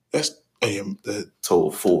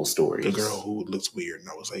told full stories. The girl who looks weird. And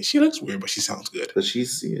I was like, she looks weird, but she sounds good. But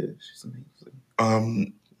she's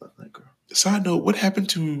amazing. Love that girl. Side note, what happened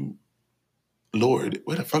to Lorde?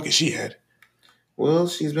 Where the fuck is she at? Well,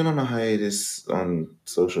 she's been on a hiatus on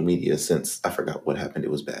social media since, I forgot what happened.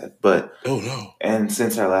 It was bad. But oh no. And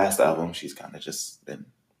since her last album, she's kind of just been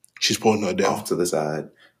she's pulling her down off to the side.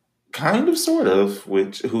 Kind of, sort of,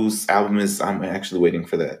 whose album is, I'm actually waiting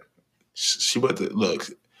for that. She about to look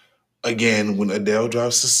again when Adele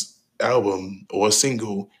drops this album or a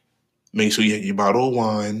single, make sure you have your bottle of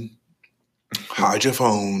wine, hide your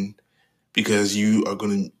phone, because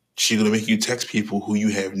she's gonna make you text people who you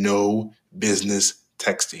have no business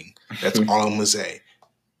texting. That's all I'm gonna say.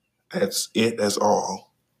 That's it. That's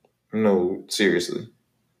all. No, seriously.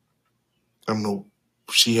 I don't know.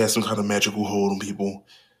 She has some kind of magical hold on people.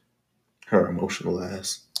 Her emotional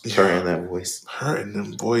ass. Yeah. Her and that voice. Her and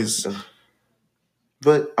them voice.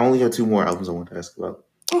 But I only got 2 more albums I want to ask about.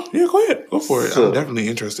 Oh, yeah, go ahead. Go for it. I'm definitely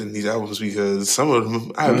interested in these albums because some of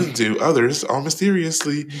them I listened to. Others are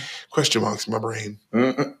mysteriously question marks in my brain.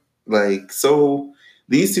 Like, so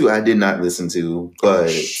these two I did not listen to,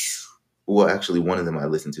 but well, actually, one of them I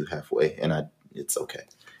listened to halfway, and it's okay.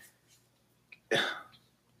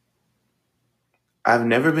 I've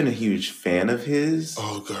never been a huge fan of his.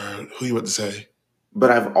 Oh, God. Who you about to say?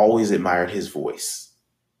 But I've always admired his voice.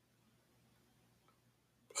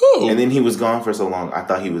 Oh. And then he was gone for so long, I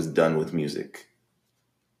thought he was done with music.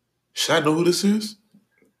 Should I know who this is?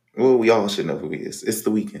 Well, we all should know who he is. It's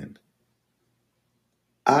The Weeknd.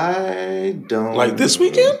 I don't... Like this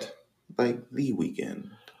weekend? Like The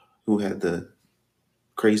Weeknd. Who had the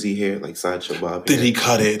crazy hair, like Sideshow Bob Then hair. he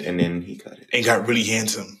cut it. And then he cut it. And got really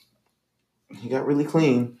handsome. He got really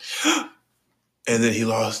clean. And then he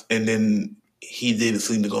lost. And then he dated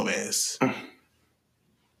Selena Gomez. I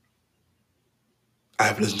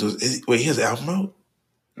haven't listened to his... Wait, he has an album out?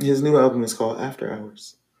 His new album is called After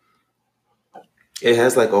Hours. It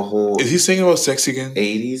has like a whole... Is he singing about sex again?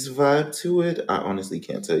 80s vibe to it. I honestly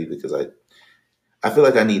can't tell you because I feel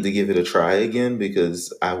like I need to give it a try again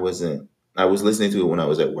because I was listening to it when I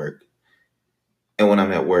was at work. And when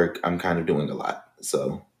I'm at work, I'm kind of doing a lot.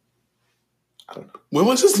 So, I don't know. When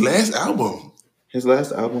was his last album? His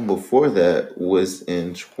last album before that was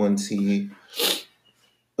in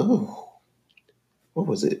what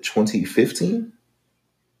was it? 2015?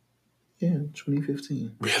 Yeah,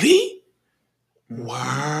 2015. Really?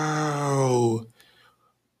 Wow.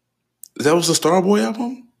 That was the Starboy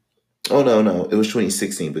album? Oh, no. It was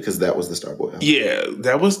 2016 because that was the Starboy album. Yeah,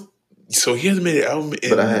 that was... So he hasn't made an album in...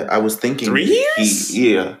 But I was thinking... 3 years?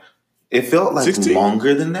 Yeah. It felt like 16?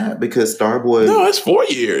 longer than that because Starboy... No, it's 4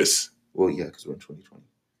 years. Well, yeah, because we're in 2020.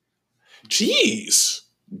 Jeez.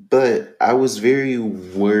 But I was very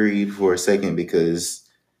worried for a second because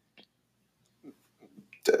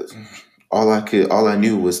all I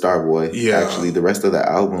knew was Starboy. Yeah. Actually, the rest of the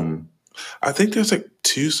album... I think there's like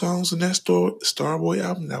 2 songs in that Starboy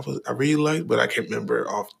album that I really liked, but I can't remember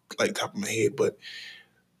off like top of my head. But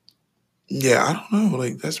yeah, I don't know.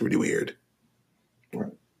 Like that's really weird.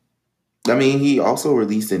 Right. I mean, he also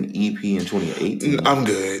released an EP in 2018. I'm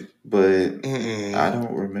good, but I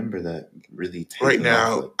don't remember that really. Right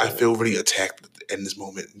now, like I feel really attacked in this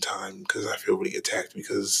moment in time because I feel really attacked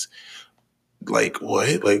because, like,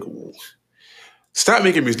 what? Like, stop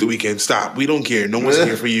making music The Weeknd. Stop. We don't care. No one's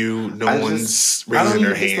here for you. No one's raising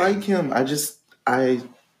their hand. Like him.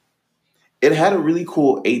 It had a really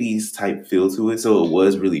cool 80s type feel to it, so it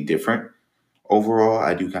was really different. Overall,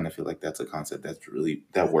 I do kind of feel like that's a concept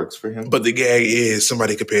that works for him. But the gag is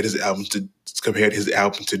somebody compared his album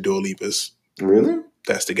to Dua Lipa's. Really?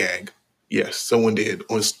 That's the gag. Yes, someone did.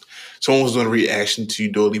 Someone was doing a reaction to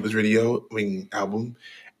Dua Lipa's album,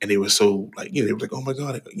 and they were so like, they were like, oh my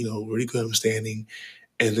God, really good understanding.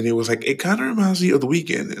 And then it was like, it kind of reminds me of The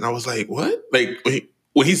Weeknd, and I was like, what? Like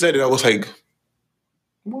when he said it, I was like,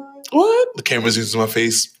 what? The camera's using my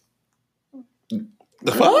face.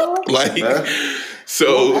 The fuck? Like,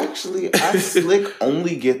 so... Well, actually, I slick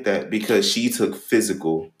only get that because she took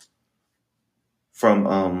Physical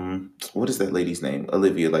from, what is that lady's name?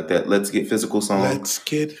 Olivia, like that Let's Get Physical song. Let's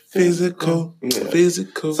Get Physical. Yeah.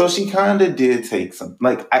 Physical. So she kind of did take some...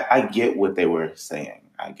 Like, I get what they were saying,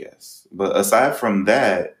 I guess. But aside from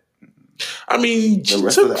that... I mean, she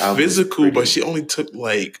took Physical, but she only took,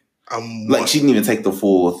 like she didn't even take the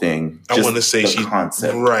full thing. I want to say she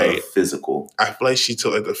concept of Physical. I feel like she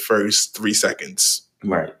took like the first 3 seconds.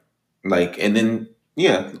 Right. Like, and then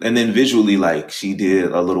visually, like she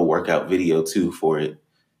did a little workout video too for it.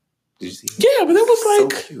 Did you see? Yeah, but that was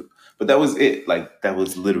like so cute. But that was it. Like that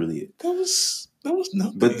was literally it. That was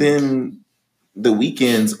nothing. But then The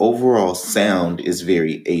Weeknd's overall sound is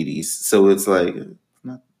very 80s, so it's like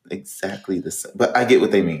not exactly the same. But I get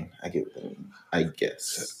what they mean. I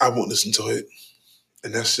guess. I won't listen to it.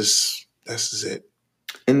 And that's just it.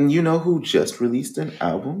 And you know who just released an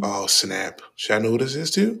album? Oh, snap. Should I know who this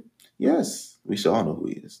is too? Yes. We should all know who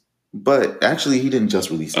he is. But actually, he didn't just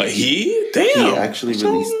release it. Damn. He actually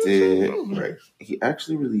released it. Right. He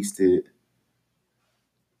actually released it,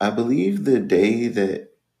 I believe, the day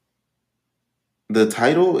that the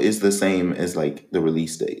title is the same as like the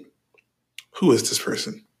release date. Who is this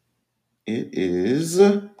person? It is...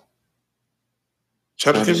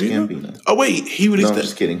 Childish Gambino? Oh wait, he released that. I'm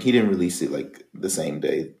just kidding. He didn't release it like the same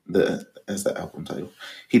day as the album title.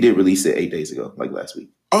 He did release it 8 days ago, like last week.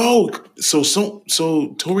 Oh, so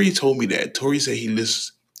Tori told me that. Tori said he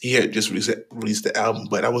had just released the album,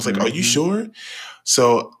 but I was like, Are you sure?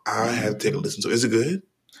 So I have to take a listen to it. Is it good?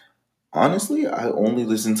 Honestly, I only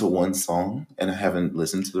listened to one song and I haven't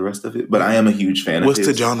listened to the rest of it, but I am a huge fan of his. What's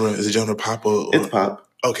the genre? Is it genre pop or it's pop?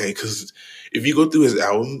 Okay, because if you go through his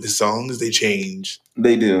album, his songs, they change.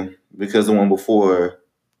 They do, because the one before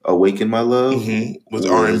Awaken My Love was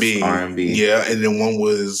R&B. R&B. Yeah, and then one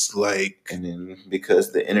was like, And then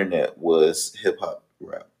Because the Internet was hip hop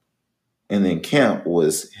rap. And then Camp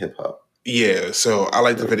was hip hop. yeah. So I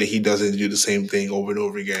like the fact that he doesn't do the same thing over and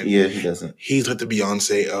over again. Yeah, he doesn't. He's like the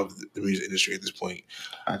Beyonce of the music industry at this point.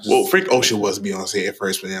 Well, Frank Ocean was Beyonce at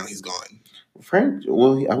first, but now he's gone. I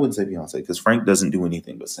wouldn't say Beyonce because Frank doesn't do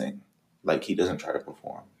anything but sing. Like, he doesn't try to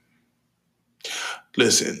perform.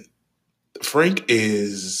 Listen, Frank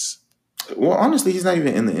is... Well, honestly, he's not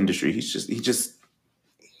even in the industry. He's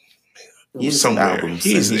somewhere. Albums,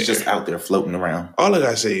 he's just out there floating around. All I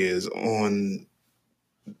gotta say is, on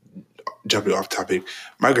jumping off topic,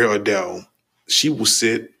 my girl Adele, she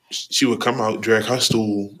would come out, drag her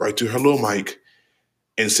stool right to her little mic,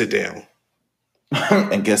 and sit down.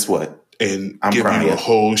 And guess what? And I'm give crying. You a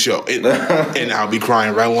whole show. And I'll be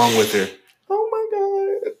crying right along with her. Oh my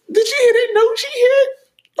God. Did you hear that note she hit?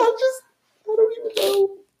 I don't even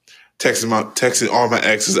know. Texting all my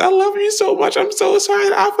exes. I love you so much. I'm so sorry.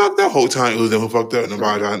 I fucked up. Whole time it was them who fucked up.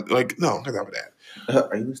 Like, no, not with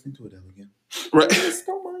that. Are you listening to Adele again? Right. Just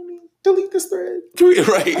don't mind me. Delete this thread.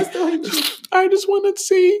 Right. I still hate you. I just want to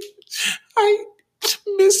say I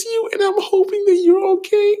miss you, and I'm hoping that you're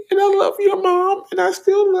okay. And I love your mom, and I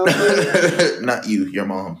still love you. Not you, your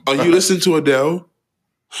mom. Are you listening to Adele?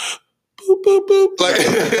 Boop boop boop. Like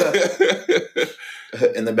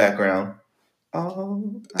in the background.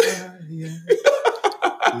 Oh, yeah.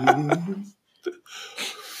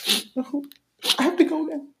 I have to go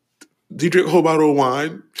now. Do you drink a whole bottle of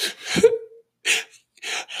wine?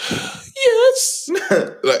 Yes.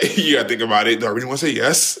 Like, you gotta think about it. Do I really want to say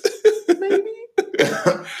yes? Maybe.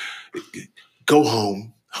 Go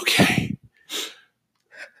home. Okay.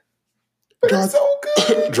 But it's so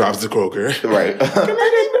good. Drops the croaker. Right. Can I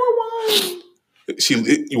get more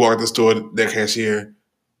wine? You walk at the store, that cashier.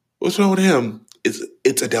 What's wrong with him?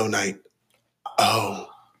 It's Adele night. Oh.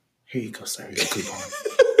 Here you go, sir. Your coupon.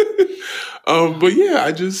 But yeah,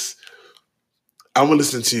 I'm gonna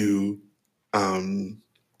listen to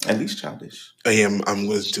At least Childish. I'm gonna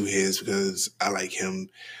listen to his because I like him.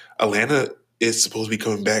 Atlanta is supposed to be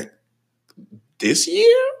coming back this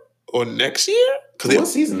year or next year. What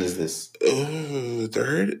season is this?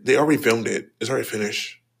 Third. They already filmed it. It's already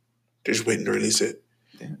finished. They're just waiting to release it.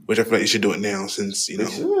 Damn. Which I feel like you should do it now since,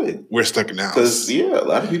 we're stuck in the house. Because, a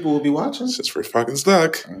lot of people will be watching. Since we're fucking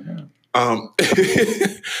stuck. Mm-hmm.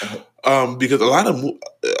 Because a lot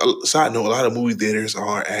of movie theaters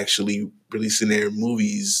are actually releasing their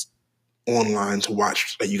movies online to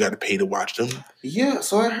watch. Like, you got to pay to watch them. Yeah,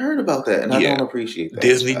 so I heard about that, and I don't appreciate that.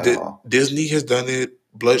 Disney has done it.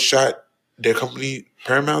 Bloodshot, their company,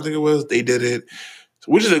 Paramount, I think it was, they did it,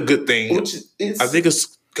 which is a good thing. I think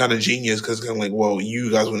it's kind of genius because it's kind of like, well,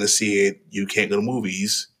 you guys want to see it, you can't go to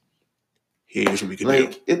movies. Here's what we can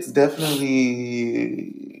do. It's definitely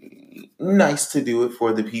nice to do it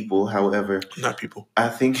for the people. However, not people. I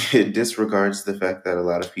think it disregards the fact that a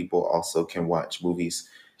lot of people also can watch movies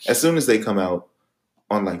as soon as they come out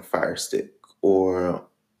on like Fire Stick or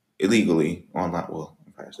illegally online. Well,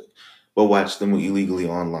 Fire Stick, but watch them illegally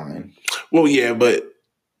online. Well, yeah, but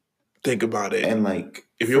think about it. And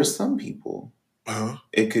for some people,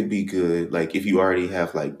 it could be good. Like if you already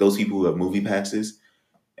have those people who have movie passes.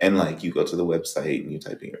 And you go to the website and you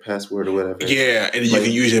type in your password or whatever. Yeah, and you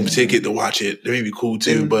can use your ticket to watch it. That may be cool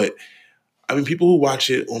too. But I mean, people who watch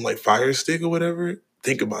it on Fire Stick or whatever,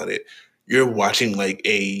 think about it. You're watching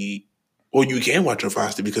you can watch on Fire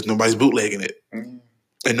Stick because nobody's bootlegging it, and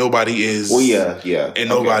nobody is. Well, yeah, and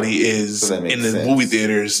nobody is in the movie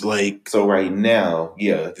theaters. So right now,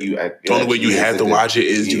 the only way you have to watch it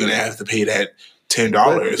is you're gonna have to pay that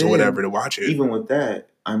 $10 or whatever to watch it. Even with that,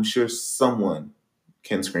 I'm sure someone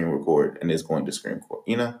can screen record and is going to screen record,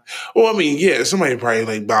 Well, I mean, yeah, somebody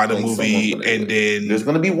probably buy the movie and then there's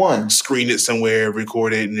going to be one screen it somewhere,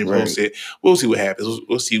 record it, and then post it. We'll see what happens.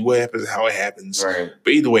 We'll see what happens, how it happens. Right.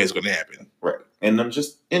 But either way, it's going to happen. Right. And I'm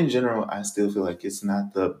just in general, I still feel like it's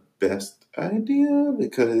not the best idea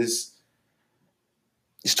because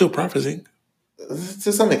it's still profiting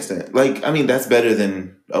to some extent. That's better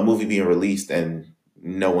than a movie being released and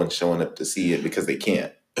no one showing up to see it because they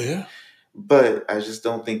can't. Yeah. But I just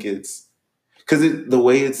don't think it's because the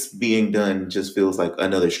way it's being done just feels like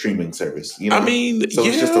another streaming service. I mean, so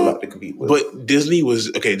it's just a lot to compete with. But Disney was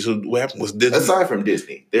okay. So what happened was Disney. Aside from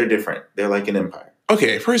Disney, they're different. They're like an empire.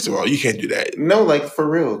 Okay, first of all, you can't do that. No, for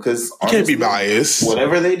real, because you can't be biased.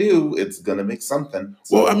 Whatever they do, it's gonna make something.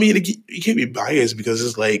 So. Well, I mean, you can't be biased because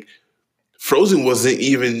it's Frozen was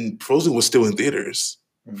still in theaters.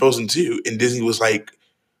 Mm-hmm. Frozen 2, and Disney was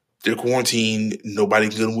they're quarantined. Nobody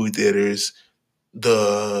can go to movie theaters.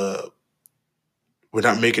 The we're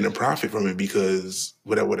not making a profit from it because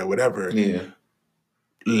whatever. Yeah.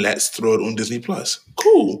 Let's throw it on Disney Plus.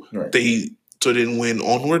 Cool. Right. So then when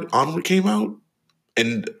Onward came out,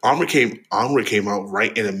 and Onward came out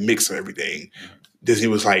right in a mix of everything. Disney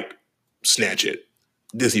was like, snatch it,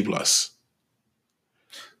 Disney Plus.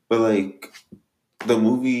 But like the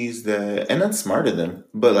movies and that's smart of them.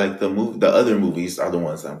 But like the other movies are the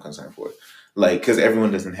ones that I'm concerned for. Like, because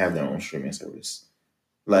everyone doesn't have their own streaming service.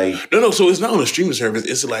 Like no. So it's not on a streaming service.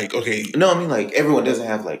 It's like, okay. No, I mean like everyone doesn't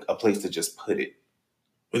have like a place to just put it.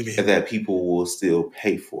 What do you mean? That people will still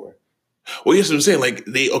pay for. Well, yes, what I'm saying. Like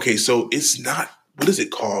so it's not. What is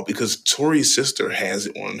it called? Because Tori's sister has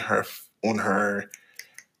it on her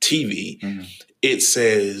TV. Mm-hmm. It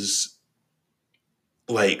says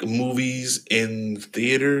like movies in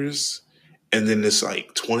theaters, and then it's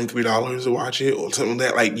like $23 to watch it or something like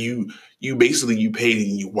that. Like you basically you paid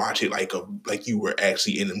and you watch it like you were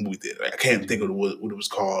actually in a movie theater. Like, I can't think of what it was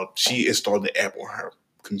called. She installed the app on her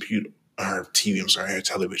computer, her TV. I'm sorry, her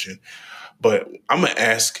television. But I'm gonna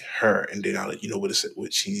ask her, and then I'll let you know what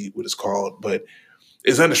it's called. But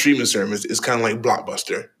it's not a streaming service. It's kind of like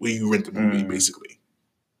Blockbuster, where you rent the movie, basically.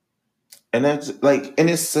 And that's like, and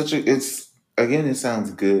it's again, it sounds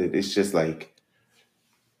good. It's just like,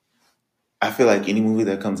 I feel like any movie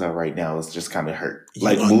that comes out right now is just kind of hurt.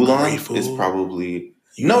 Like Mulan is probably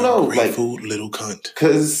like little cunt.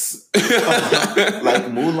 Because like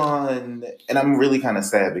Mulan, and I'm really kind of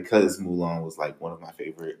sad because Mulan was like one of my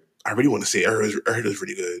favorite. I really want to say I heard it was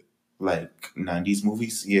really good. Like 90s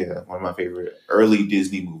movies, yeah, one of my favorite early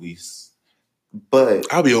Disney movies. But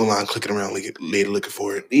I'll be online clicking around later looking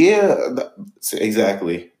for it. Yeah,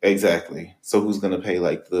 exactly. So who's gonna pay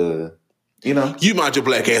like the, you mind your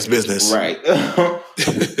black ass business, right?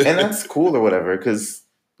 And that's cool or whatever, because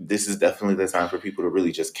this is definitely the time for people to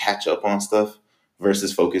really just catch up on stuff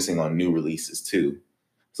versus focusing on new releases too.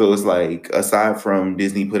 So it's like, aside from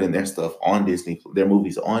Disney putting their stuff on their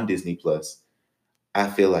movies on Disney Plus, I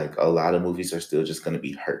feel like a lot of movies are still just going to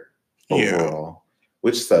be hurt overall,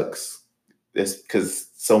 which sucks. It's because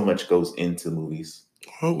so much goes into movies.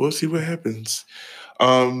 Well, we'll see what happens.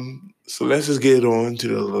 So let's just get on to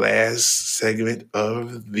the last segment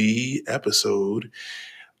of the episode.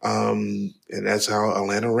 And that's how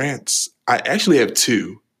Atlanta rants. I actually have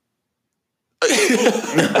two.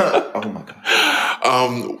 Oh my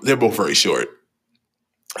God. They're both very short.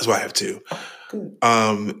 That's why I have two.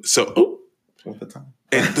 What's the time?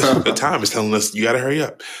 And the time is telling us you got to hurry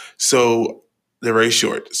up. So they're very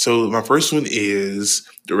short. So my first one is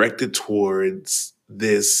directed towards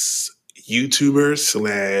this YouTuber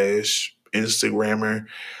 / Instagrammer.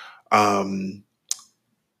 I'm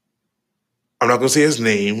not going to say his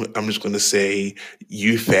name. I'm just going to say,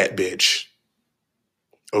 you fat bitch.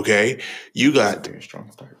 Okay? You got... That's a very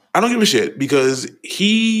strong start. I don't give a shit, because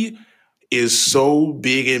he is so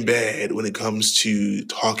big and bad when it comes to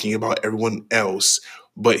talking about everyone else,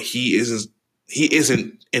 but he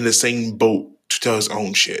isn't in the same boat to tell his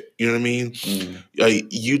own shit. You know what I mean? Mm. Like,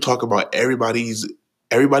 you talk about everybody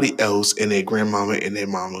else and their grandmama and their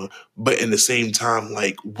mama, but in the same time,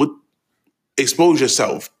 like, expose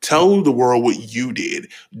yourself. Tell the world what you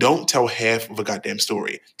did. Don't tell half of a goddamn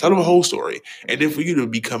story. Tell them a whole story. And then for you to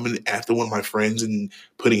be coming after one of my friends and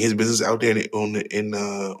putting his business out there on the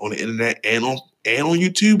internet and on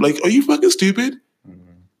YouTube, like, are you fucking stupid?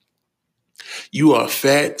 You are a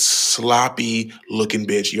fat, sloppy looking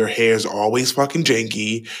bitch. Your hair is always fucking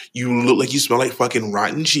janky. You look like you smell like fucking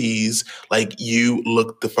rotten cheese. Like, you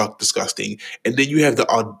look the fuck disgusting. And then you have the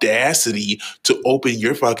audacity to open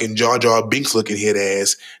your fucking Jar Jar Binks looking head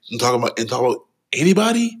ass and talk about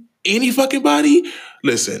anybody? Any fucking body?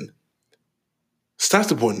 Listen, stop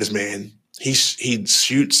supporting this man. He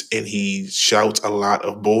shoots and he shouts a lot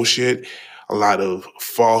of bullshit, a lot of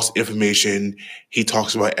false information. He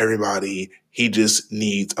talks about everybody. He just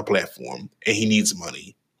needs a platform and he needs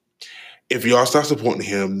money. If y'all start supporting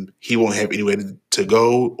him, he won't have anywhere to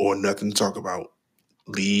go or nothing to talk about.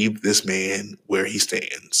 Leave this man where he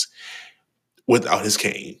stands without his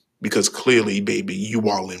cane, because clearly, baby, you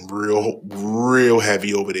walling real, real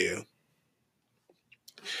heavy over there.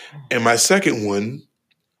 And my second one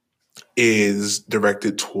is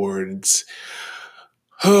directed towards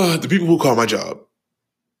the people who call my job.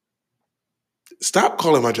 Stop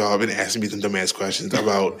calling my job and asking me some dumbass questions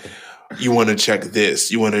about, you want to check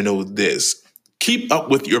this, you want to know this. Keep up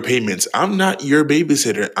with your payments. I'm not your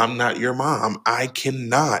babysitter. I'm not your mom. I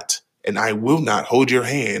cannot and I will not hold your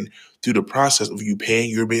hand through the process of you paying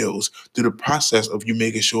your bills, through the process of you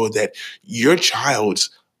making sure that your child's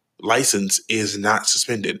license is not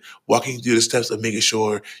suspended. Walking through the steps of making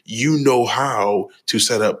sure you know how to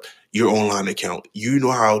set up your online account. You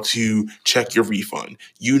know how to check your refund.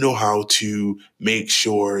 You know how to make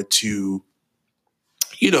sure to,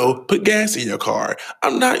 put gas in your car.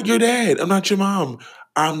 I'm not your dad. I'm not your mom.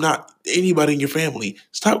 I'm not anybody in your family.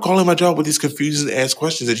 Stop calling my job with these confusing ass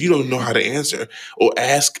questions that you don't know how to answer or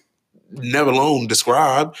ask, never alone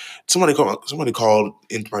describe. Somebody called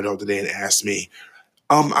into my job today and asked me,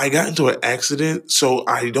 I got into an accident, so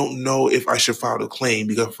I don't know if I should file a claim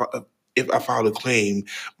because if I file a claim,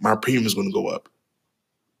 my premium is going to go up.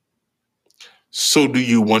 So do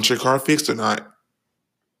you want your car fixed or not?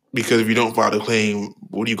 Because if you don't file a claim,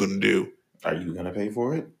 what are you going to do? Are you going to pay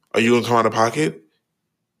for it? Are you going to come out of pocket?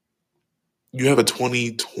 You have a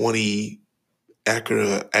 2020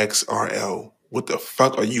 Acura XRL. What the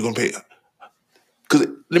fuck are you going to pay? Because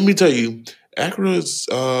let me tell you, Acura's,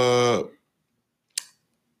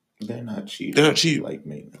 they're not cheap. They're not cheap. Like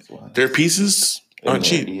maintenance-wise. Their pieces aren't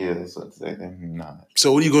cheap. Yeah, that's what I'm saying. They're not.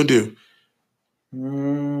 So what are you going to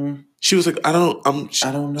do? She was like, I don't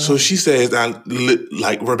know. So she says,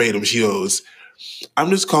 like verbatim, she goes, I'm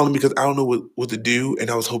just calling because I don't know what to do, and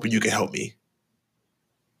I was hoping you can help me.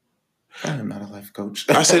 I am not a life coach.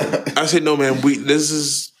 I said, no, man.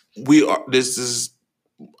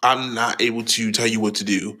 I'm not able to tell you what to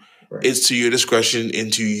do. Right. It's to your discretion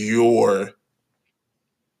and to your,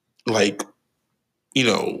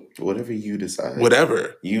 whatever you decide.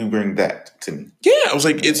 Whatever. You bring that to me. Yeah, I was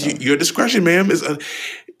like, it's your discretion, ma'am.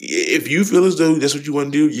 If you feel as though that's what you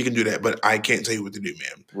want to do, you can do that. But I can't tell you what to do,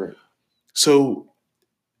 ma'am. Right. So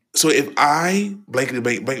if I blank,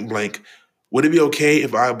 would it be okay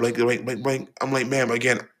if I blank? I'm like, ma'am,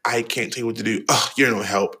 again, I can't tell you what to do. Oh, you're no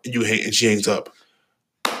help. And she hangs up.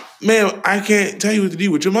 Ma'am, I can't tell you what to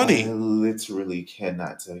do with your money. I literally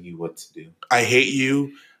cannot tell you what to do. I hate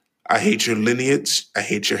you. I hate your lineage. I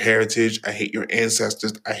hate your heritage. I hate your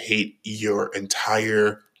ancestors. I hate your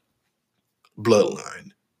entire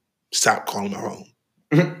bloodline. Stop calling my phone.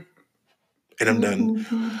 And I'm done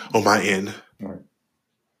on my end. Right.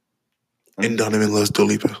 And Donovan loves Dua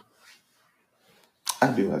Lipa. I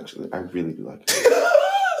do, actually. I really do like it.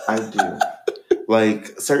 I do.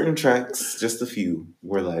 Like, certain tracks, just a few,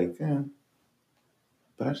 were like, yeah.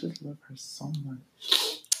 But I just love her so much.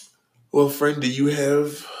 Well, friend, do you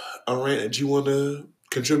have a rant that you want to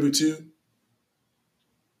contribute to?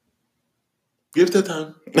 Give that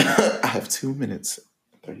time. I have 2 minutes,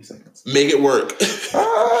 30 seconds. Make it work.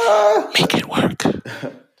 Make it work.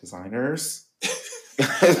 Designers.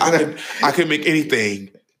 I can make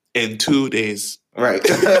anything in 2 days. Right.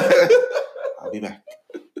 I'll be back.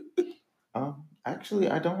 Actually,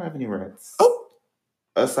 I don't have any rants. Oh.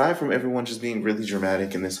 Aside from everyone just being really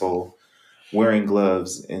dramatic in this whole wearing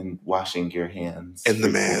gloves and washing your hands. And the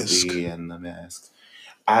mask. And the mask.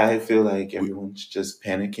 I feel like everyone's just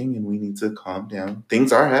panicking and we need to calm down.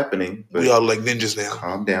 Things are happening. But we all look like ninjas now.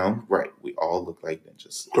 Calm down. Right. We all look like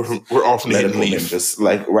ninjas. We're all from the Hidden Leaf. Ninjas.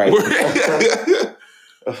 Like, right.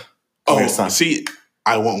 See,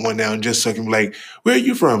 I want one now just so I can be like, where are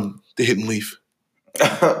you from? The Hidden Leaf.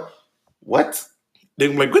 What? They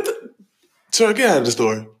can be like, what the? Sir, get out of the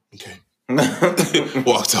store. Okay.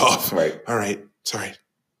 Walked off. Right. All right. Sorry.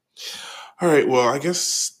 All right. Well, I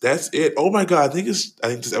guess that's it. Oh my God. I think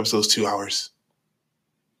this episode's 2 hours.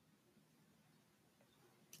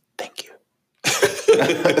 Thank you.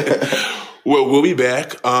 Well, we'll be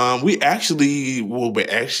back. We actually will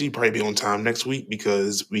probably be on time next week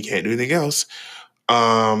because we can't do anything else.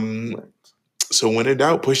 So when in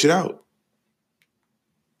doubt, push it out.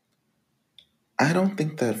 I don't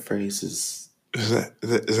think that phrase is. Is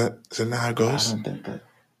that not how it goes? I don't think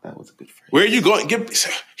that was a good phrase. Where are you going?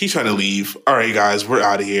 He's trying to leave. All right, guys, we're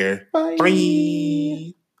out of here. Bye.